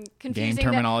I'm confusing game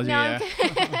terminology.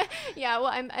 Yeah. Well,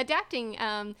 I'm adapting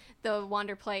the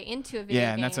Wander Play into a video game.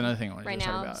 Yeah, and that's another thing I wanted right to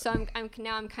talk now. about. So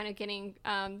I'm kind of getting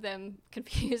them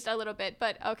confused a little bit.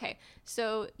 But okay.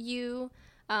 So you,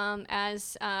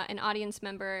 as an audience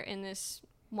member in this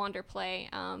Wander Play,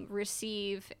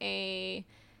 receive a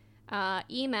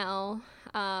email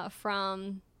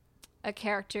from a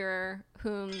character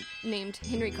named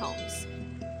Henry Combs.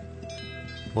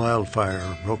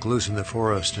 Wildfire broke loose in the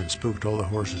forest and spooked all the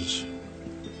horses.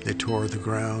 They tore the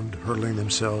ground, hurling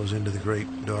themselves into the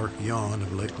great dark yawn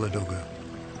of Lake Ladoga.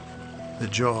 The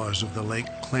jaws of the lake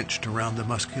clenched around the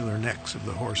muscular necks of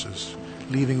the horses,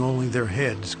 leaving only their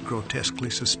heads grotesquely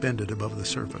suspended above the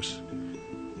surface.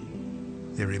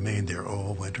 They remained there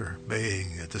all winter,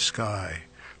 baying at the sky,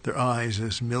 their eyes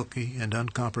as milky and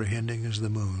uncomprehending as the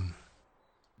moon.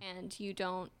 And you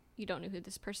don't know who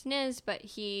this person is, but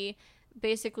he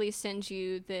basically sends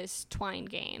you this Twine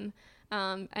game.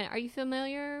 And are you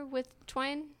familiar with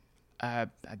Twine?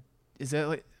 Is that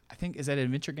like, I think, is that an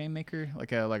adventure game maker,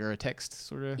 like a text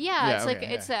sort of? Yeah,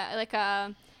 it's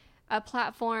a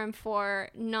platform for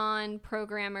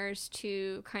non-programmers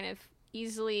to kind of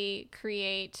easily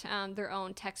create their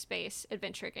own text-based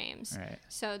adventure games. Right.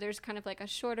 So there's kind of like a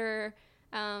shorter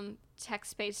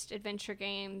text-based adventure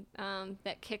game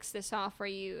that kicks this off, where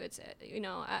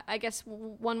I guess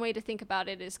one way to think about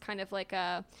it is kind of like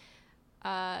a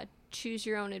choose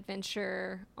your own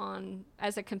adventure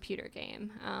as a computer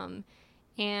game.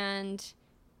 And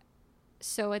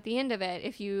so at the end of it,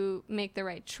 if you make the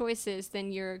right choices,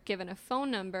 then you're given a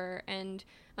phone number, and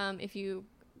if you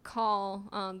call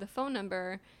the phone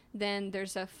number, then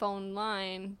there's a phone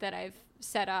line that I've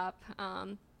set up,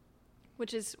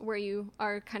 which is where you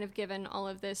are kind of given all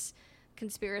of this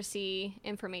conspiracy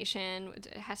information. It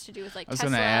has to do with like I was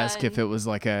Tesla. going to ask if it was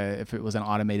if it was an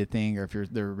automated thing, or if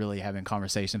they're really having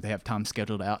conversation, if they have time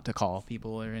scheduled out to call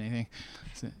people or anything.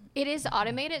 It is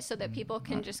automated so that people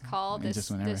can just call this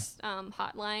whenever.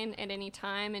 hotline at any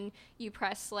time, and you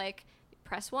press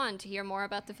 1 to hear more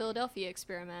about the Philadelphia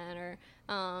experiment, or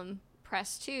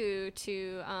press 2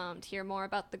 to hear more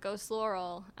about the Ghost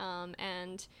Laurel,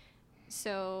 and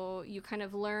so you kind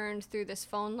of learned through this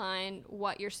phone line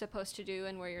what you're supposed to do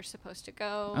and where you're supposed to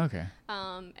go. Okay.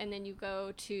 And then you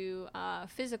go to a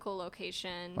physical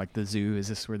location. Like the zoo. Is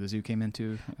this where the zoo came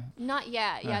into? Not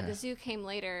yet. Yeah, Okay. the zoo came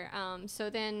later. So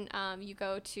then you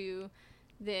go to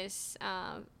this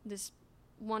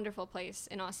wonderful place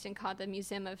in Austin called the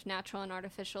Museum of Natural and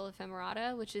Artificial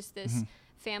Ephemerata, which is this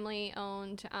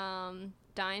family-owned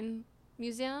dime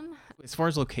museum. As far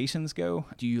as locations go,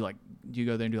 do you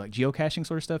go there and do like geocaching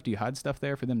sort of stuff? Do you hide stuff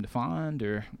there for them to find,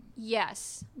 or?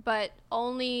 Yes, but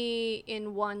only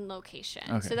in one location.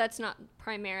 Okay. So that's not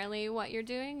primarily what you're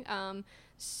doing.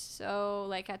 So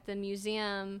like at the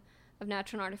Museum of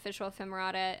Natural and Artificial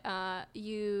Ephemerata,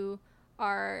 you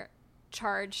are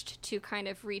charged to kind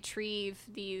of retrieve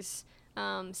these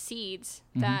seeds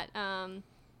that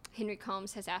Henry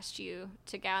Combs has asked you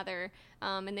to gather,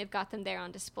 and they've got them there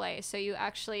on display. So you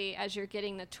actually, as you're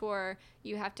getting the tour,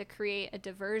 you have to create a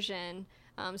diversion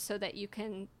so that you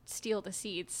can steal the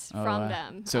seeds from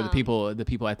them. So the people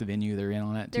at the venue, they're in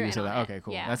on it too. They're in So on that, it, okay,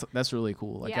 cool. yeah. That's really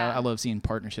cool. Like Yeah. I love seeing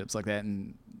partnerships like that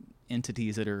and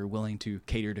entities that are willing to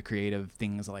cater to creative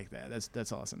things like that.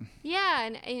 That's awesome. Yeah,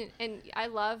 and I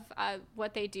love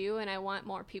what they do, and I want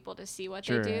more people to see what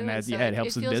Sure, they do. and so it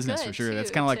helps with feels business good, for sure. too,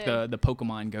 That's kind of like to- the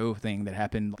Pokemon Go thing that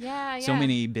happened. Yeah, So yeah.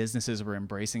 many businesses were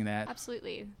embracing that.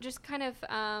 Absolutely. Just kind of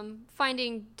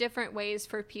finding different ways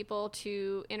for people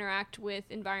to interact with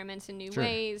environments in new Sure.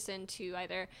 ways, and to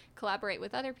either collaborate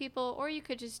with other people, or you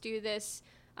could just do this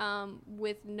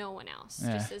with no one else,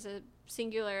 Yeah. just as a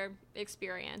singular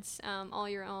experience, all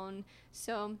your own.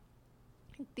 So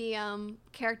the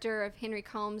character of Henry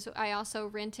Combs, I also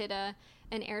rented an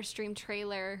Airstream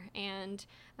trailer, and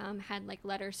had like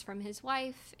letters from his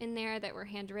wife in there that were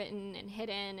handwritten and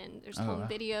hidden, and there's home wow.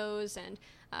 videos,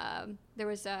 and there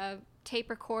was a tape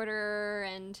recorder,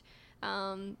 and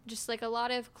just like a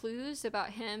lot of clues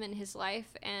about him and his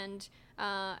life, and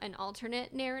an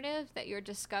alternate narrative that you're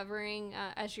discovering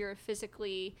as you're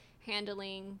physically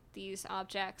handling these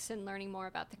objects and learning more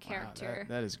about the character.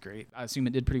 Wow, that is great. I assume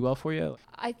it did pretty well for you.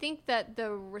 I think that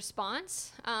the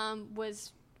response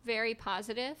was very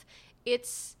positive.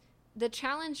 The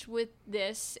challenge with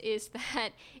this is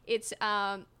that it's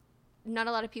not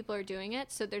a lot of people are doing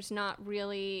it, so there's not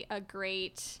really a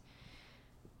great,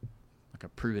 like a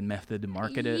proven method to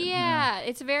market it. Yeah,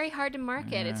 it's very hard to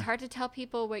market. Yeah. It's hard to tell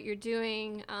people what you're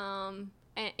doing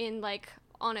in like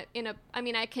I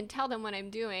mean, I can tell them what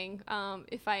I'm doing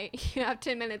if I have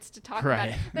 10 minutes to talk about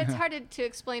it. But it's hard to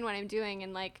explain what I'm doing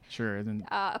in like sure, then,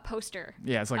 a poster.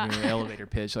 Yeah, it's like an elevator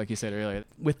pitch, like you said earlier.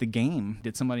 With the game,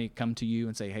 did somebody come to you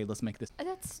and say, hey, let's make this?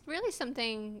 That's really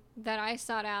something that I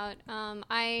sought out.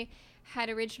 I had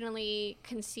originally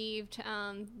conceived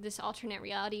this alternate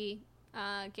reality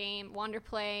game,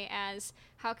 Wanderplay, as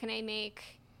how can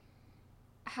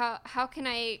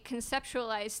I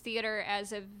conceptualize theater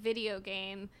as a video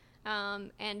game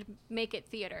and make it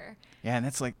theater? Yeah, and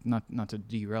that's like, not to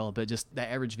derail, but just the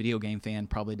average video game fan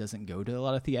probably doesn't go to a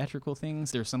lot of theatrical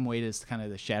things. There's some way to kind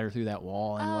of shatter through that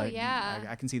wall. And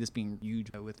I can see this being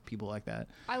huge with people like that.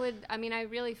 I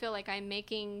really feel like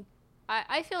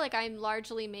I feel like I'm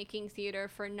largely making theater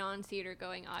for non-theater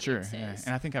going audiences. Sure, yeah.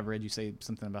 And I think I've read you say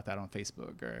something about that on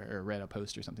Facebook or read a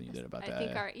post or something you did about that.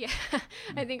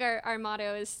 I think our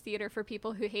motto is theater for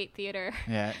people who hate theater.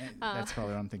 Yeah, that's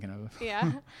probably what I'm thinking of.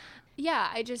 Yeah.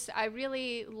 Yeah, I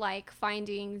really like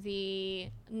finding the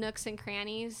nooks and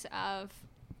crannies of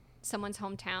someone's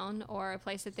hometown or a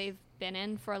place that they've been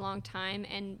in for a long time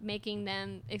and making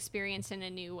them experience in a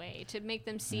new way, to make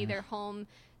them see their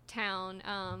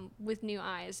hometown with new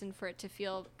eyes, and for it to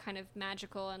feel kind of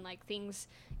magical and like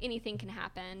anything can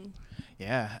happen.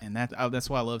 Yeah, and that's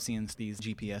why I love seeing these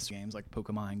GPS games like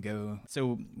Pokemon Go.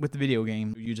 So with the video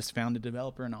game, you just found a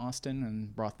developer in Austin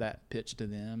and brought that pitch to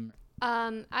them?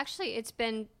 Actually, it's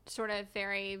been sort of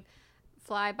very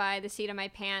fly by the seat of my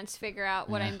pants, figure out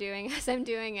what I'm doing as I'm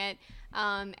doing it.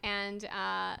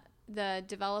 The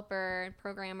developer and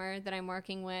programmer that I'm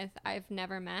working with, I've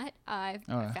never met. I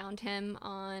found him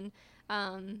on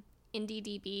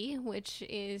IndieDB, which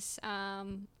is a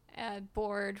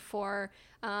board for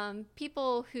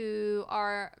people who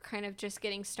are kind of just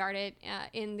getting started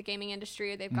in the gaming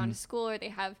industry, or they've gone to school, or they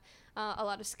have a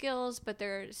lot of skills, but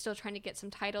they're still trying to get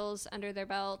some titles under their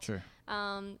belt. Sure.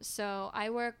 So I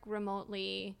work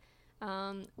remotely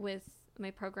with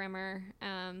my programmer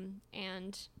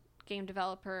and game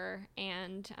developer,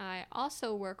 and I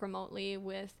also work remotely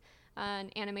with an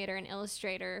animator and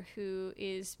illustrator who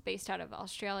is based out of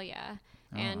Australia,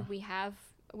 and we have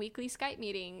weekly Skype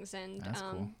meetings, and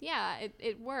cool. Yeah,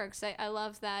 it works. I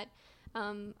love that.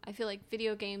 I feel like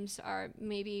video games are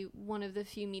maybe one of the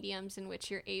few mediums in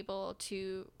which you're able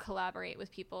to collaborate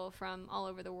with people from all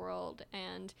over the world,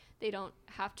 and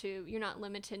you're not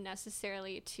limited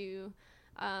necessarily to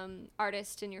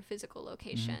artists in your physical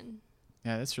location.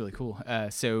 Yeah, that's really cool.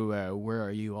 So where are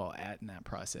you all at in that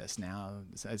process now?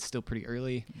 It's still pretty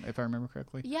early, if I remember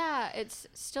correctly? Yeah, it's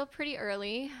still pretty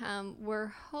early.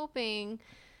 We're hoping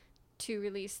to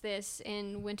release this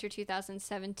in winter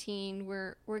 2017.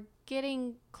 We're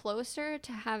getting closer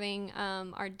to having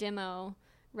our demo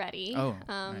ready. Oh,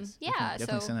 nice. Yeah.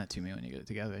 Definitely send that to me when you get it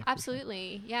together.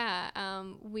 Absolutely. Sure. Yeah.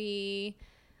 We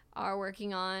are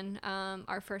working on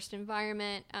our first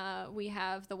environment. We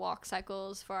have the walk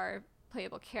cycles for our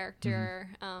playable character.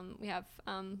 We have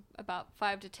about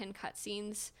 5 to 10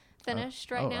 cutscenes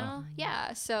finished right now. Wow.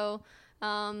 Yeah. So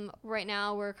right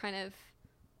now we're kind of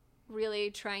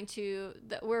really trying to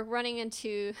we're running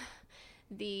into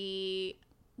the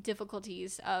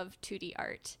difficulties of 2D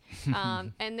art,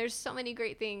 and there's so many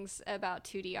great things about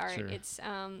 2D art. Sure. It's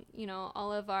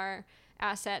all of our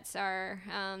assets are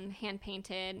hand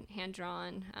painted, hand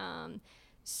drawn.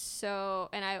 So,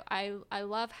 and I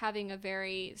love having a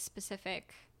very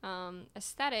specific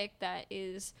aesthetic that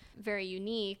is very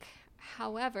unique.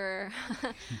 However,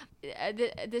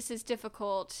 this is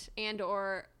difficult and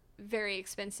or very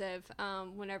expensive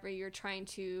whenever you're trying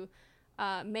to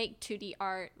make 2D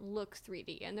art look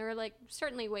 3D. And there are like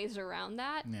certainly ways around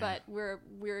that, but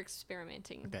we're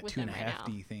experimenting like that with them right now.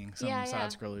 2.5D thing some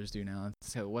side scrollers do now.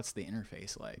 So what's the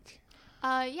interface like?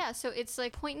 So it's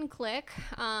like point and click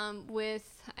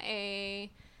with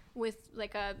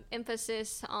like a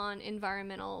emphasis on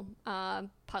environmental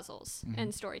puzzles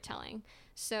and storytelling.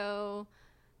 So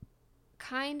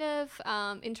kind of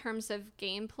in terms of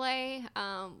gameplay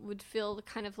would feel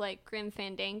kind of like Grim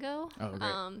Fandango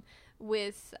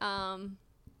with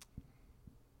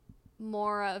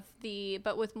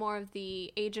with more of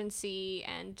the agency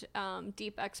and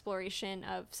deep exploration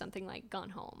of something like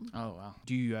Gone Home. Oh, wow.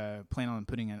 Do you plan on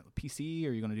putting a PC, or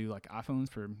are you going to do like iPhones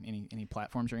for any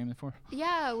platforms you're aiming for?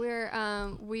 Yeah,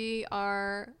 we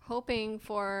are hoping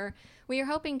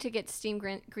to get Steam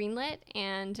greenlit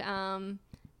and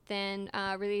then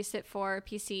release it for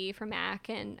PC, for Mac,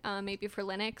 and maybe for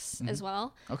Linux as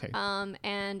well. Okay.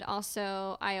 And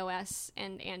also iOS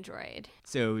and Android.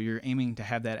 So you're aiming to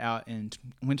have that out in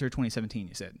winter 2017,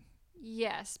 you said?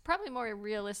 Yes, probably more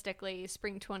realistically,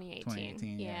 spring 2018.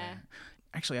 2018, yeah.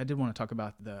 Actually, I did want to talk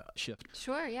about the shift.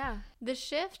 Sure, yeah. The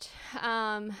shift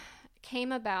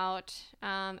came about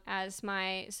as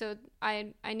so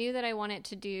I knew that I wanted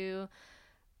to do.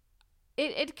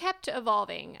 It kept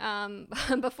evolving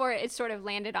before it sort of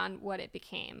landed on what it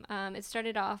became. It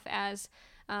started off as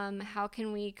how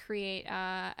can we create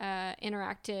an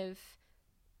interactive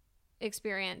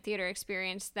theater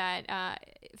experience that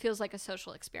feels like a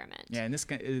social experiment. Yeah,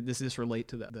 and does this relate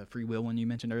to the free will one you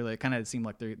mentioned earlier? It kind of seemed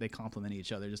like they complement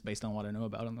each other just based on what I know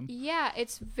about them. Yeah,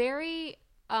 it's very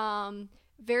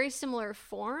similar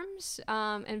forms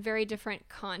and very different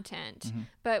content. Mm-hmm.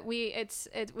 But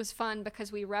it was fun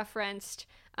because we referenced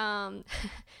the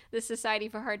Society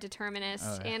for Hard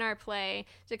Determinists in our play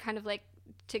to kind of like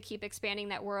to keep expanding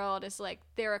that world as like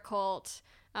they're a cult,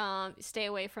 stay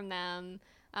away from them.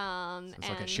 So it's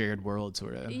like a shared world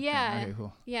sort of. Yeah. Okay,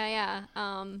 cool. Yeah.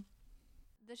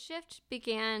 The shift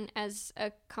began as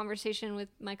a conversation with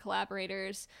my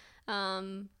collaborators.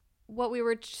 What we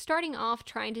were starting off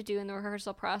trying to do in the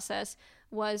rehearsal process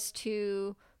was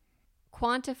to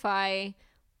quantify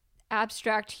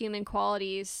abstract human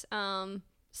qualities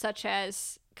such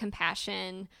as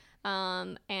compassion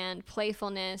and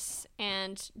playfulness,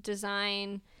 and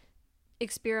design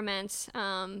experiments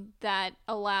that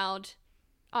allowed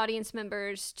audience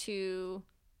members to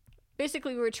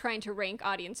basically, we were trying to rank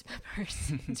audience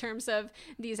members in terms of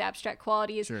these abstract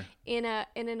qualities. Sure. in an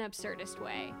absurdist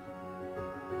way.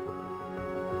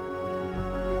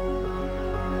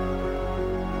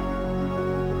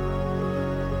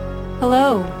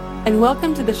 Hello, and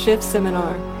welcome to the Shift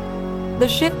Seminar. The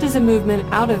Shift is a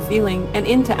movement out of feeling and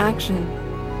into action.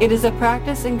 It is a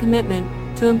practice and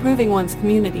commitment to improving one's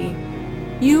community.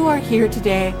 You are here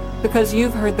today because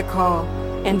you've heard the call,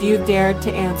 and you've dared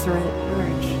to answer it.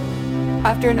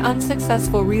 After an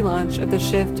unsuccessful relaunch of the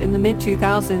Shift in the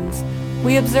mid-2000s,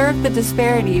 we observed the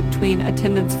disparity between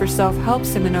attendance for self-help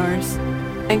seminars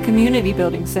and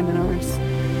community-building seminars.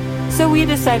 So we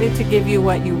decided to give you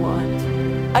what you want.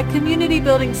 A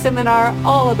community-building seminar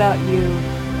all about you.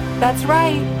 That's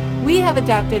right, we have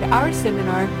adapted our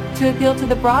seminar to appeal to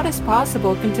the broadest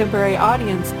possible contemporary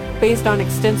audience based on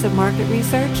extensive market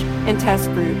research and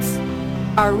test groups.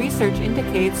 Our research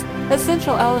indicates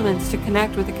essential elements to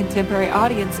connect with a contemporary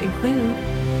audience include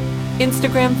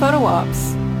Instagram photo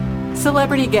ops,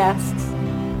 celebrity guests,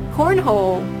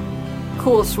 cornhole,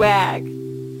 cool swag,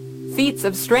 feats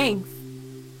of strength,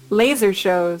 laser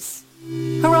shows,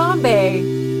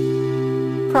 Harambe,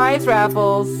 prize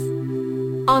raffles,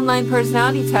 online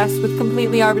personality tests with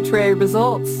completely arbitrary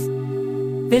results,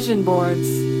 vision boards,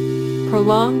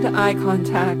 prolonged eye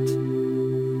contact.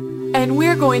 And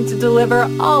we're going to deliver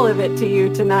all of it to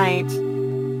you tonight.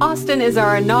 Austin is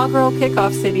our inaugural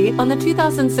kickoff city on the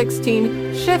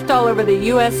 2016 Shift All Over the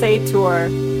USA tour.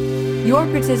 Your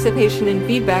participation and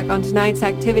feedback on tonight's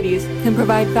activities can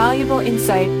provide valuable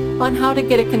insight on how to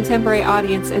get a contemporary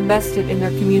audience invested in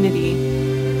their community.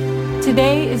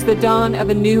 Today is the dawn of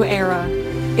a new era.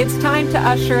 It's time to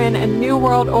usher in a new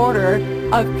world order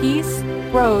of peace,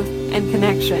 growth, and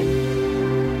connection.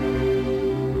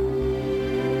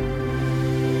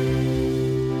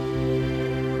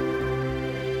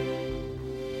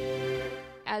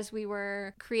 As we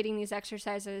were creating these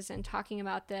exercises and talking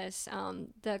about this,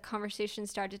 the conversation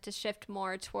started to shift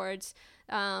more towards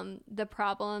the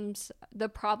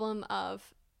problem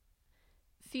of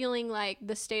feeling like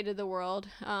the state of the world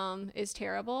is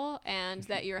terrible and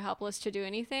that you're helpless to do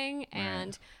anything,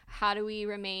 and how do we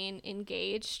remain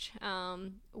engaged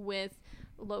with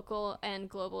local and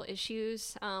global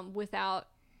issues without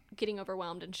getting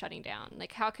overwhelmed and shutting down?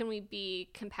 Like, how can we be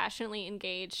compassionately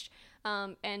engaged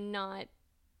and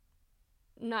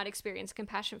not experience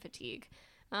compassion fatigue?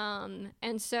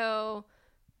 And so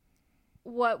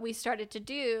what we started to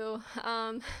do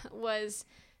was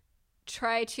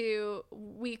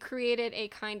we created a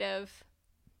kind of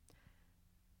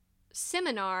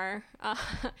seminar.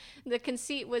 The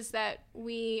conceit was that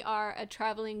we are a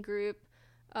traveling group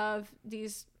of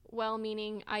these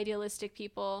well-meaning, idealistic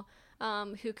people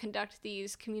who conduct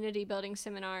these community building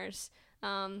seminars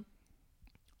all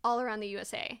around the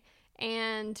USA.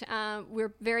 and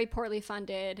we're very poorly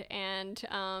funded, and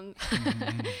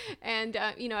and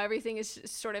you know, everything is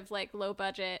sort of like low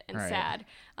budget and sad,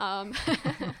 and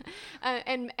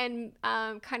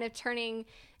kind of turning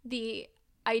the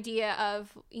idea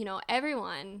of, you know,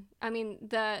 everyone. I mean,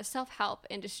 the self-help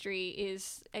industry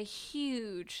is a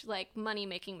huge like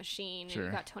money-making machine. Sure. And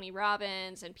you've got Tony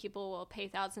Robbins, and people will pay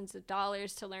thousands of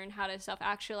dollars to learn how to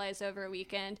self-actualize over a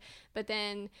weekend. But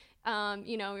then,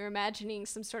 you know, you're imagining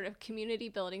some sort of community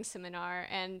building seminar,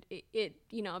 and it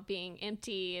you know, being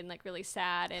empty and like really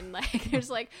sad, and like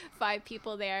there's like 5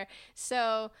 people there.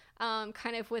 So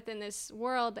kind of within this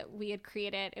world that we had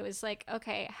created, it was like,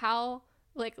 okay, how,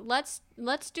 like, let's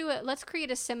do it. Let's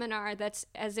create a seminar that's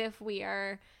as if we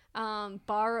are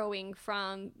borrowing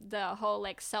from the whole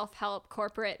like self-help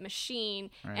corporate machine,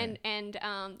 and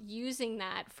using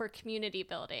that for community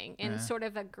building in sort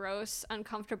of a gross,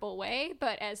 uncomfortable way,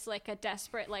 but as like a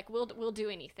desperate, like, we'll do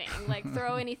anything, like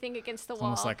throw anything against the wall.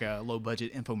 Almost like a low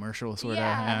budget infomercial sort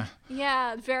yeah. of.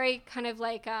 Yeah, very kind of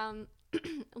like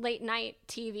late night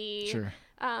TV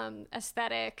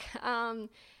aesthetic.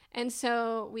 And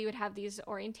so we would have these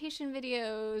orientation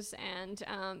videos, and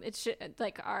it's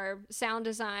like our sound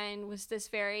design was this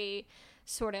very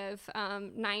sort of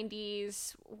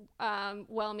 90s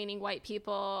well-meaning white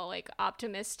people, like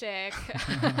optimistic,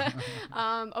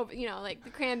 you know, like the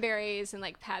Cranberries and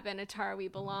like Pat Benatar, We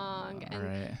Belong.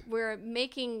 And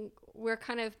we're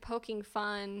kind of poking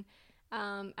fun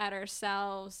at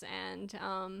ourselves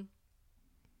and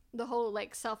the whole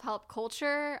like self-help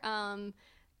culture,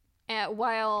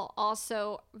 while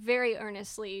also very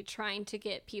earnestly trying to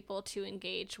get people to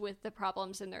engage with the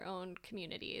problems in their own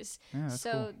communities. Yeah,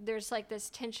 so cool. There's like this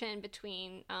tension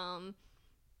between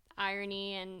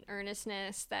irony and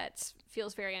earnestness that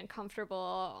feels very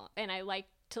uncomfortable, and I like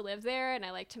to live there, and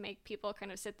I like to make people kind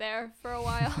of sit there for a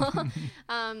while.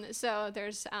 So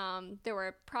there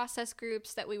were process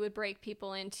groups that we would break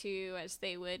people into as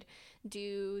they would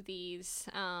do these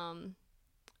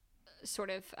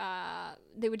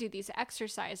they would do these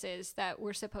exercises that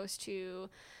were supposed to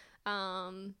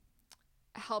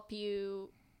help you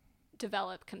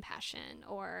develop compassion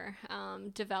or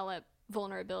develop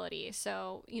vulnerability.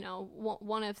 So, you know,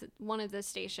 one of the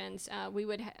stations, we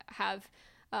would have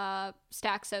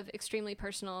stacks of extremely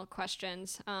personal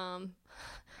questions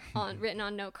written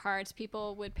on note cards.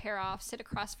 People would pair off, sit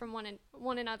across from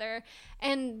one another,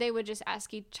 and they would just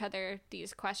ask each other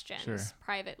these questions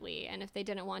privately. And if they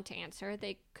didn't want to answer,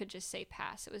 they could just say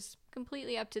pass. It was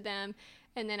completely up to them.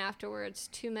 And then afterwards,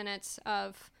 2 minutes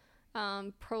of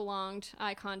prolonged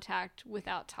eye contact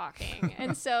without talking.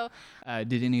 And so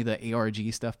did any of the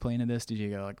ARG stuff play into this? Did you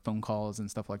get like phone calls and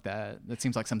stuff like that? That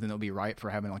seems like something that would be right for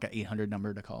having like an 800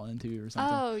 number to call into or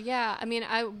something. Oh yeah, I mean,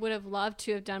 I would have loved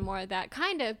to have done more of that,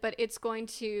 kind of, but it's going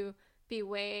to be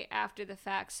way after the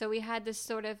fact. So we had this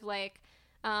sort of like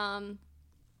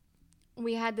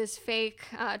we had this fake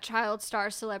child star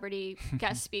celebrity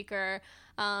guest speaker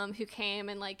who came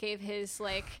and like gave his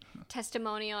like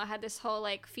testimonial. I had this whole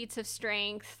like feats of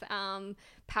strength,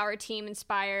 power team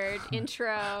inspired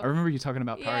intro. I remember you talking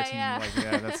about power team. Yeah. Like,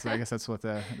 yeah, that's, I guess that's what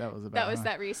that was about. That was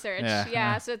that research.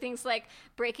 Yeah. So things like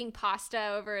breaking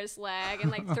pasta over his leg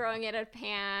and like throwing it at a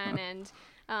pan and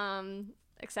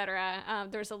etc.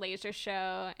 There was a laser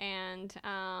show, and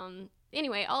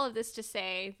anyway, all of this to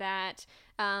say that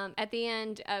at the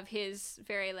end of his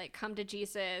very like come to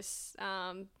Jesus,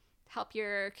 help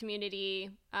your community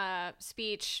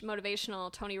speech, motivational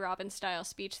Tony Robbins style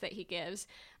speech that he gives,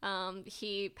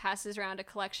 he passes around a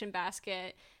collection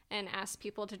basket and asks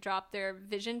people to drop their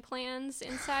vision plans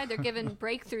inside. They're given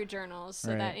breakthrough journals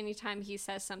so that anytime he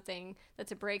says something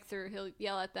that's a breakthrough, he'll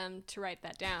yell at them to write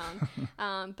that down.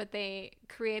 But they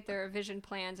create their vision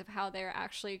plans of how they're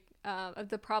actually of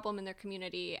the problem in their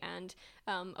community, and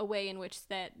a way in which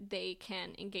that they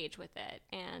can engage with it,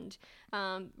 and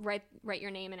write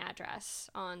your name and address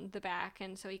on the back.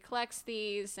 And so he collects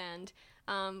these, and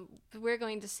we're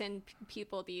going to send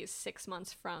people these 6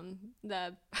 months from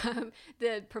the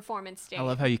the performance day. I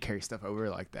love how you carry stuff over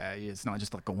like that. It's not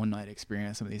just like a one night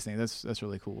experience. Some of these things, that's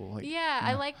really cool. Like,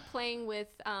 I like playing with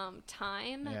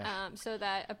time, Yeah. so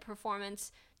that a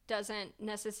performance doesn't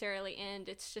necessarily end.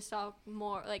 It's just all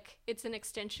more like it's an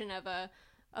extension of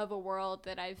a world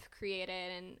that I've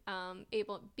created, and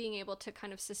being able to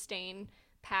kind of sustain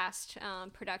past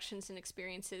productions and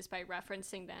experiences by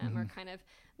referencing them or kind of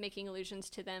making allusions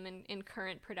to them in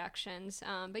current productions.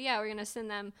 But yeah, we're going to send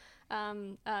them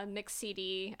a mixed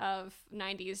CD of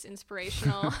 90s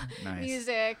inspirational Nice.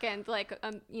 music, and like,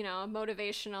 a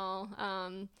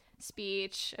motivational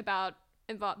speech about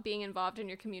being involved in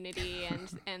your community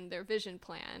and their vision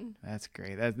plan. That's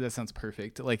great. That sounds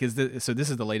perfect. Like, so this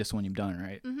is the latest one you've done,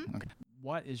 right? Mm-hmm. Okay.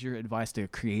 What is your advice to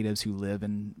creatives who live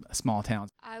in small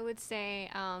towns? I would say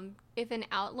if an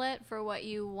outlet for what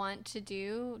you want to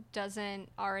do doesn't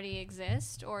already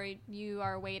exist, or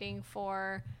you're waiting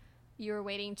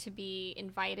to be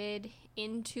invited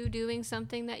into doing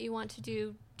something that you want to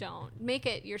do, don't. Make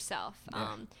it yourself.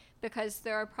 Yeah. Because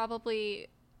there are probably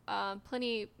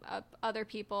plenty of other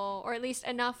people, or at least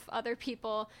enough other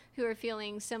people who are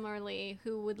feeling similarly,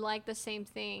 who would like the same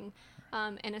thing.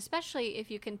 And especially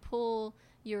if you can pull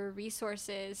your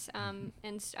resources, and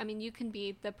I mean, you can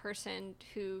be the person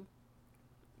who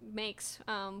makes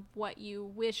what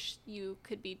you wish you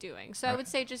could be doing. So I would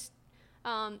say just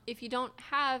if you don't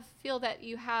feel that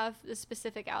you have the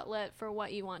specific outlet for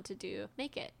what you want to do,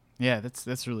 make it. Yeah,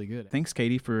 that's really good. Thanks,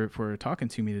 Katie, for talking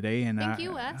to me today. And Thank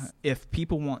you, Wes. If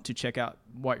people want to check out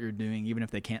what you're doing, even if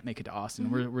they can't make it to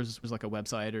Austin, where's like a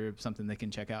website or something they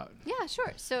can check out? Yeah,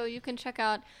 sure. So you can check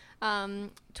out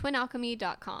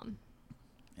twinalchemy.com.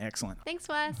 Excellent. Thanks,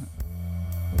 Wes.